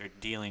anxious or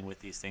dealing with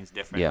these things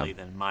differently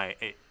than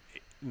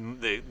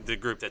the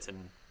group that's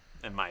in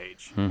my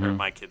age or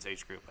my kids'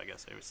 age group, I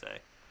guess I would say.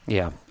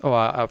 Yeah.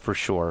 Oh, for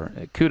sure.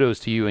 Kudos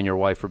to you and your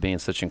wife for being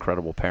such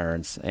incredible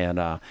parents.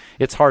 And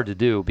it's hard to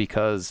do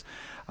because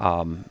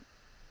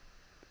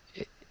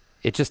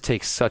it just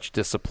takes such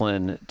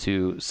discipline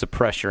to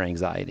suppress your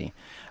anxiety.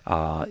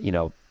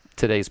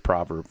 Today's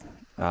proverb,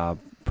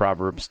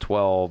 Proverbs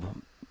 12,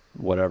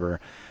 whatever,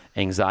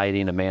 anxiety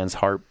in a man's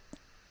heart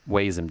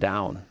weighs him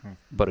down,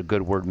 but a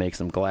good word makes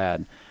him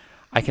glad.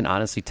 I can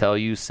honestly tell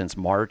you since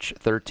March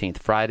 13th,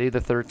 Friday the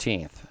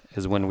 13th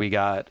is when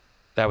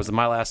that was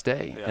my last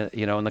day,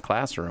 in the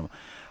classroom.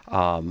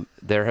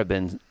 There have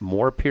been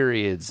more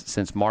periods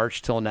since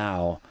March till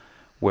now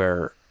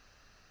where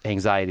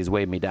anxiety's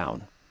weighed me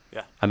down.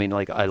 Yeah. I mean,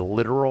 like a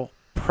literal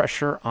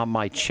pressure on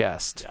my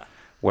chest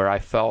where I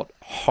felt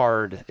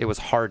hard. It was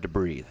hard to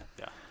breathe.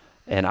 Yeah.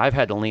 And I've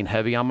had to lean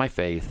heavy on my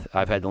faith.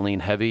 I've had to lean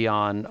heavy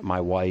on my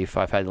wife.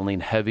 I've had to lean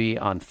heavy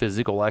on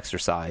physical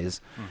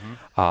exercise.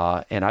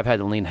 And I've had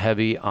to lean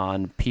heavy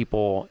on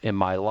people in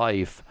my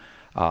life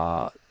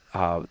that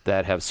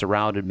have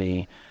surrounded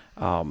me,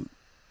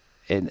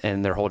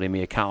 and they're holding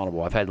me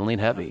accountable. I've had to lean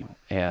heavy.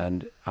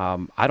 And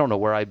I don't know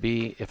where I'd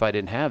be if I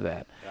didn't have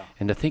that. Yeah.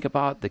 And to think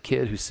about the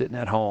kid who's sitting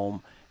at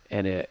home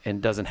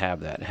and doesn't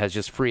have that, has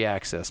just free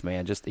access,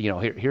 man. Just,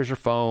 here's your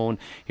phone,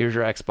 here's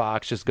your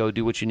Xbox, just go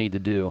do what you need to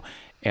do.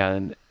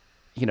 And,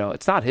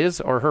 it's not his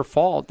or her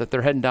fault that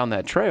they're heading down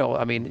that trail.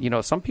 I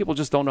mean, some people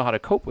just don't know how to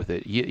cope with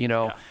it.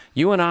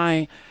 You and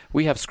I,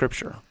 we have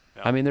Scripture.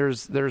 Yeah. I mean,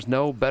 there's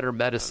no better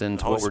medicine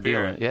to what we're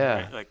doing.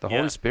 Yeah, right? The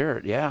Holy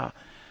Spirit,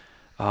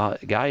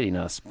 guiding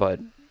us. But,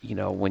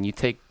 when you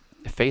take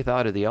faith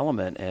out of the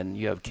element and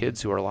you have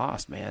kids who are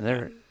lost,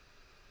 man,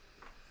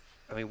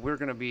 we're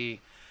going to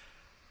be...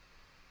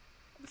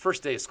 The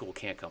first day of school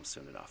can't come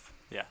soon enough.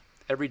 Yeah.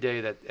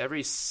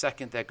 Every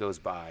second that goes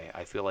by,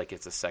 I feel like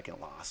it's a second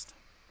lost.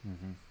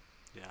 Mm-hmm.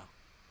 Yeah.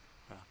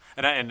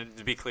 And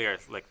to be clear,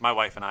 like my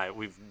wife and I,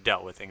 we've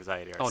dealt with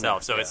anxiety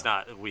ourselves, so it's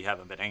not, we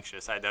haven't been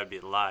anxious. That would be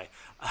a lie.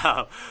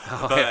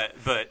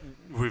 But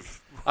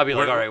we've... I'd be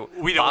like, all right,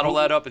 we bottle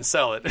that up and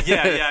sell it.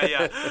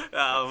 Yeah.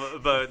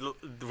 But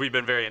we've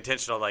been very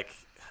intentional, like,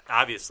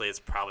 obviously, it's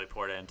probably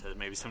poured into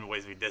maybe some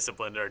ways we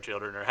disciplined our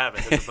children or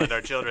haven't disciplined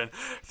our children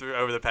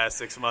over the past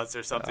 6 months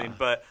or something.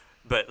 But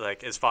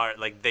like as far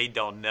like they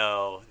don't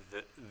know,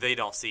 they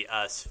don't see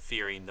us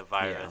fearing the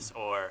virus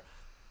or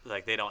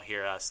like they don't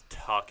hear us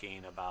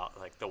talking about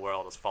like the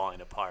world is falling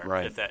apart.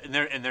 Right.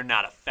 And they're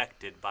not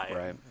affected by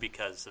it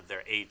because of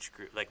their age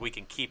group. Like we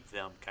can keep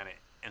them kind of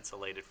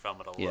insulated from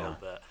it a little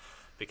bit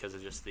because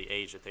of just the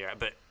age that they are.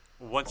 But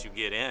once you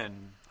get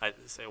in, I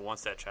say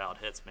once that child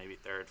hits maybe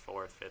 3rd,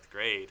 4th, 5th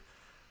grade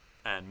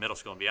and middle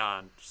school and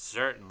beyond,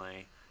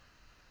 certainly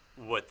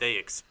what they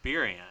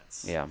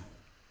experience,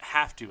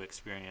 have to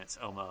experience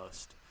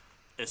almost,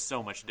 is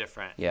so much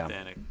different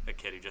than a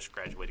kid who just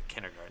graduated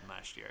kindergarten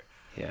last year,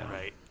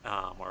 right?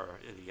 Or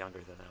younger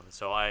than them.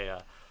 So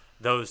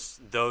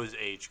those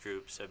age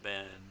groups have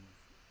been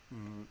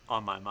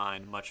on my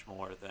mind much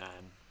more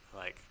than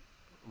like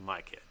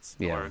my kids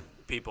or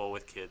people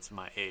with kids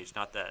my age.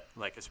 Not that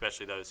like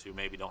especially those who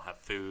maybe don't have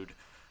food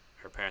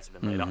or parents have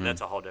been laid off.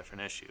 That's a whole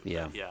different issue.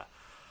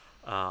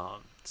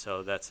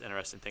 So that's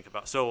interesting to think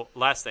about. So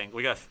last thing,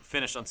 we got to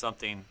finish on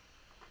something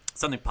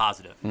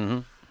positive.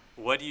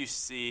 What do you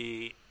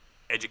see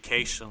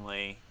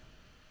educationally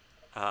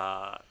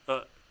that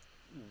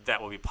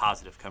will be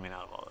positive coming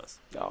out of all this?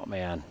 Oh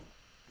man,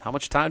 how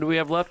much time do we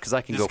have left? Because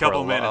I can just go for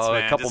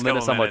a couple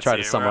minutes. I'm going to try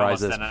to summarize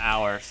this. We're almost in an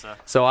hour.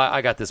 So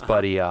I got this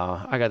buddy.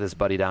 I got this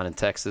buddy down in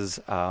Texas.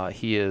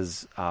 He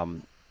is.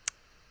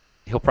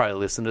 He'll probably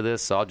listen to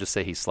this, so I'll just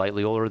say he's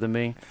slightly older than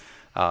me.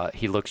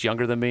 He looks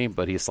younger than me,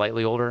 but he's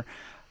slightly older.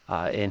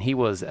 And he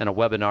was in a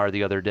webinar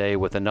the other day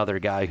with another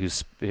guy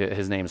his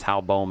name's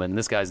Hal Bowman.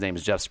 This guy's name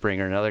is Jeff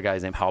Springer. Another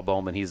guy's named Hal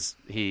Bowman.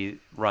 He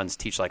runs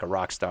Teach Like a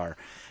Rock Star.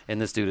 And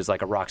this dude is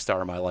like a rock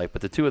star in my life.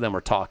 But the two of them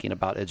were talking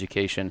about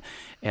education.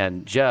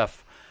 And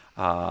Jeff,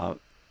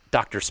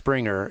 Dr.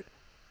 Springer,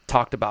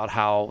 talked about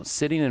how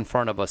sitting in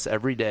front of us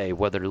every day,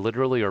 whether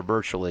literally or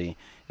virtually,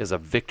 is a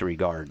victory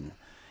garden.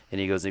 And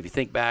he goes, if you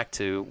think back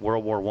to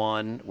World War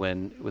I,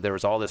 when there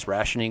was all this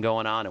rationing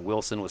going on, and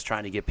Wilson was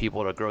trying to get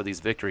people to grow these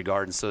victory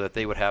gardens so that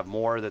they would have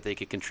more that they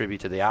could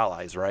contribute to the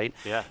Allies, right?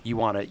 Yeah. You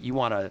want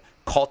to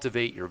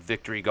cultivate your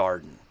victory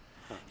garden.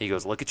 He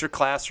goes, look at your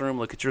classroom,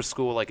 look at your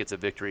school like it's a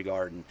victory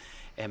garden.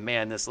 And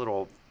man, this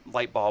little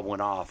light bulb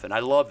went off. And I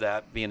love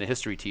that, being a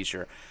history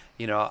teacher.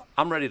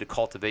 I'm ready to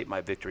cultivate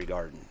my victory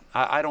garden.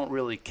 I don't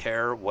really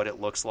care what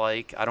it looks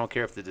like. I don't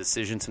care if the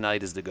decision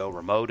tonight is to go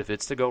remote. If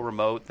it's to go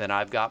remote, then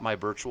I've got my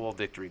virtual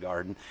victory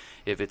garden.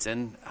 If it's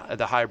in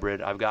the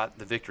hybrid, I've got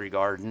the victory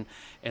garden.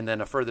 And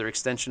then a further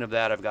extension of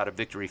that, I've got a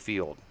victory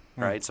field,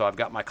 right? So I've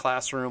got my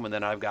classroom, and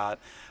then I've got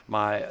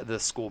the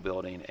school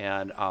building.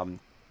 And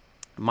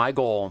my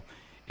goal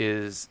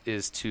is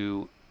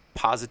to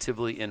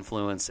positively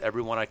influence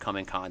everyone I come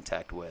in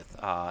contact with.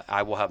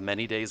 I will have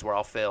many days where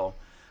I'll fail,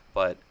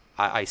 but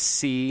I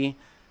see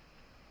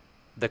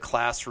the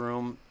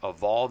classroom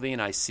evolving.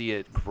 I see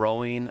it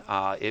growing.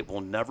 It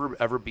will never,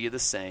 ever be the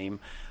same.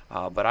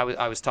 But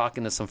I was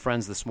talking to some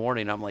friends this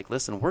morning. I'm like,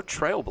 listen, we're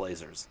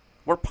trailblazers.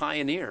 We're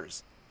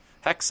pioneers.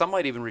 Heck, some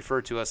might even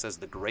refer to us as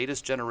the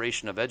greatest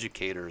generation of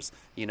educators,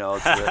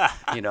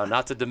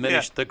 not to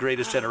diminish the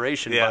greatest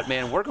generation, but,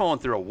 man, we're going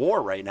through a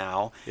war right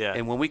now. Yeah.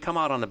 And when we come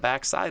out on the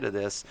backside of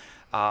this,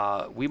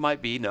 we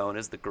might be known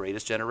as the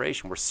greatest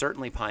generation. We're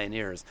certainly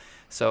pioneers.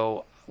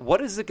 So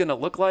what is it going to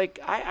look like?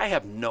 I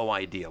have no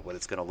idea what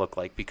it's going to look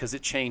like because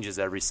it changes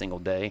every single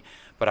day.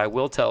 But I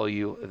will tell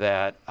you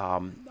that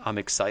I'm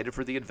excited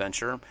for the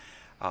adventure.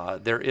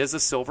 There is a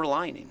silver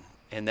lining,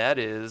 and that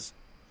is,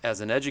 as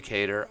an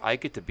educator, I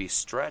get to be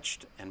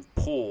stretched and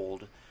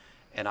pulled,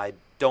 and I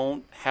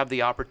don't have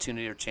the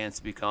opportunity or chance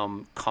to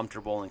become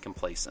comfortable and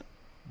complacent.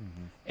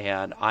 Mm-hmm.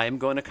 And I'm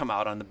going to come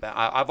out on the back.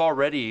 I've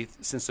already,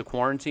 since the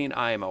quarantine,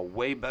 I am a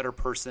way better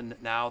person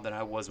now than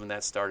I was when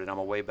that started. I'm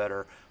a way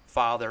better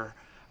father,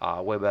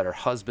 a way better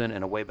husband,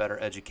 and a way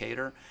better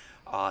educator.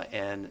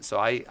 And so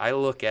I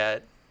look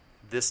at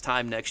this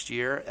time next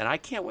year, and I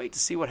can't wait to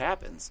see what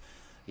happens.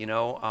 We're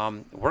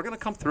going to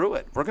come through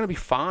it. We're going to be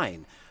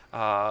fine.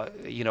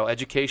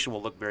 Education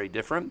will look very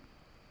different,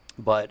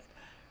 but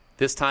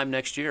this time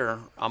next year,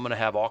 I'm going to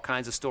have all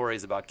kinds of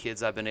stories about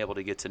kids I've been able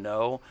to get to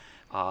know,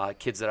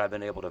 kids that I've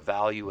been able to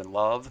value and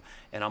love,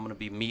 and I'm going to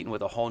be meeting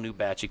with a whole new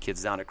batch of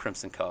kids down at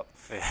Crimson Cup.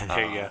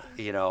 There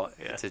you go.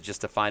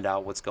 To find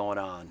out what's going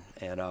on.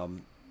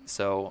 And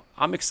so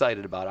I'm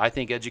excited about it. I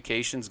think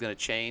education is going to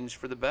change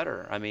for the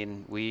better. I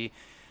mean, we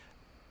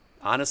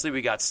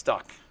got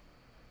stuck.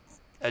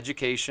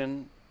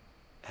 Education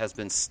has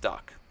been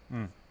stuck.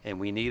 And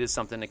we needed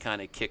something to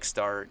kind of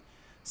kickstart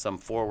some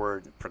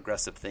forward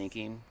progressive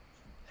thinking.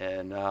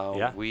 And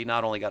we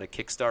not only got a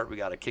kickstart, we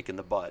got a kick in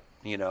the butt.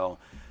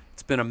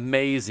 It's been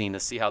amazing to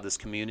see how this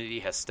community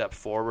has stepped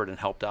forward and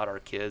helped out our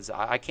kids.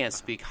 I can't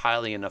speak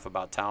highly enough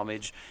about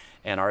Talmadge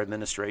and our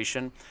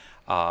administration.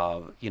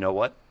 You know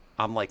what?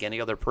 I'm like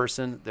any other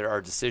person. There are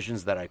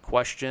decisions that I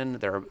question.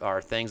 There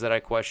are things that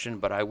I question.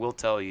 But I will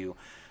tell you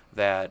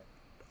that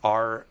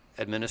our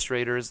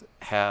administrators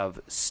have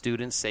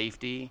student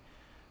safety.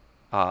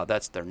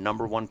 That's their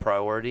number one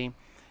priority,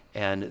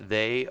 and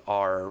they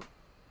are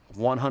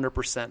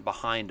 100%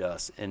 behind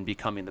us in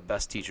becoming the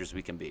best teachers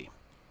we can be.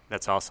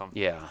 That's awesome.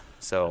 Yeah,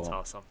 so that's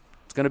awesome.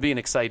 It's going to be an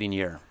exciting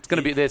year. It's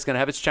going to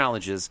have its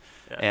challenges,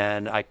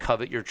 and I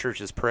covet your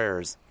church's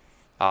prayers,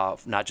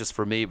 not just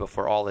for me, but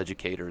for all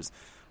educators.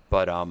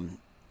 But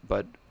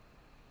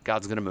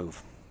God's going to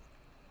move.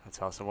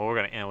 That's awesome. Well, we're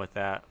going to end with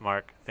that.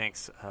 Mark,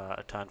 thanks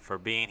a ton for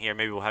being here.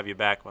 Maybe we'll have you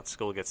back once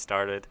school gets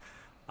started.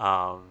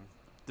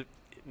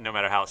 No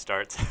matter how it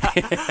starts,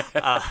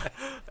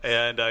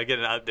 and get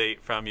an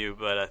update from you.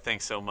 But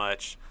thanks so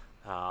much.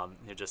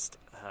 You're just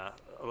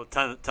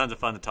tons of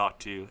fun to talk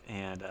to,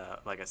 and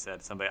like I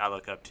said, somebody I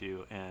look up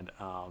to, and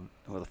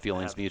the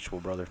feeling's mutual,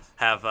 brother.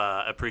 Have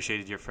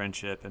appreciated your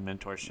friendship and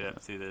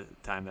mentorship through the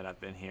time that I've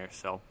been here.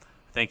 So,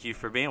 thank you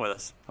for being with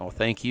us. Oh,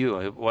 thank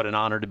you. What an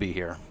honor to be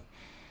here.